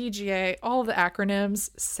 PGA, DGA, all of the acronyms,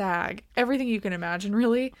 SAG, everything you can imagine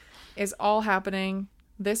really is all happening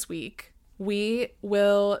this week. We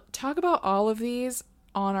will talk about all of these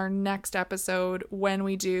on our next episode when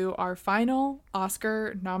we do our final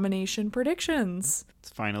Oscar nomination predictions. It's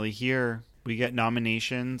finally here. We get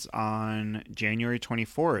nominations on January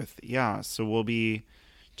 24th. Yeah, so we'll be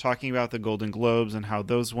talking about the Golden Globes and how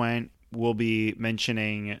those went. We'll be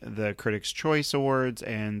mentioning the Critics' Choice Awards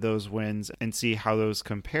and those wins and see how those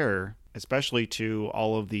compare, especially to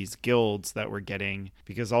all of these guilds that we're getting,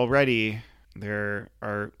 because already there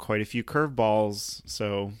are quite a few curveballs.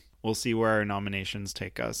 So we'll see where our nominations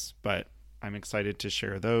take us, but I'm excited to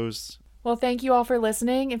share those. Well, thank you all for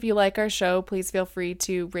listening. If you like our show, please feel free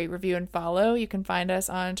to rate, review, and follow. You can find us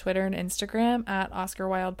on Twitter and Instagram at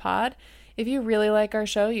OscarWildPod. If you really like our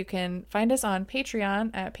show, you can find us on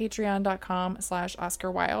Patreon at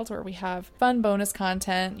patreon.com/OscarWild, where we have fun bonus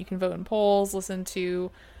content. You can vote in polls, listen to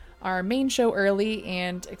our main show early,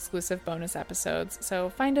 and exclusive bonus episodes. So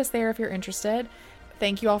find us there if you're interested.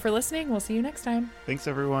 Thank you all for listening. We'll see you next time. Thanks,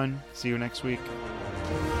 everyone. See you next week.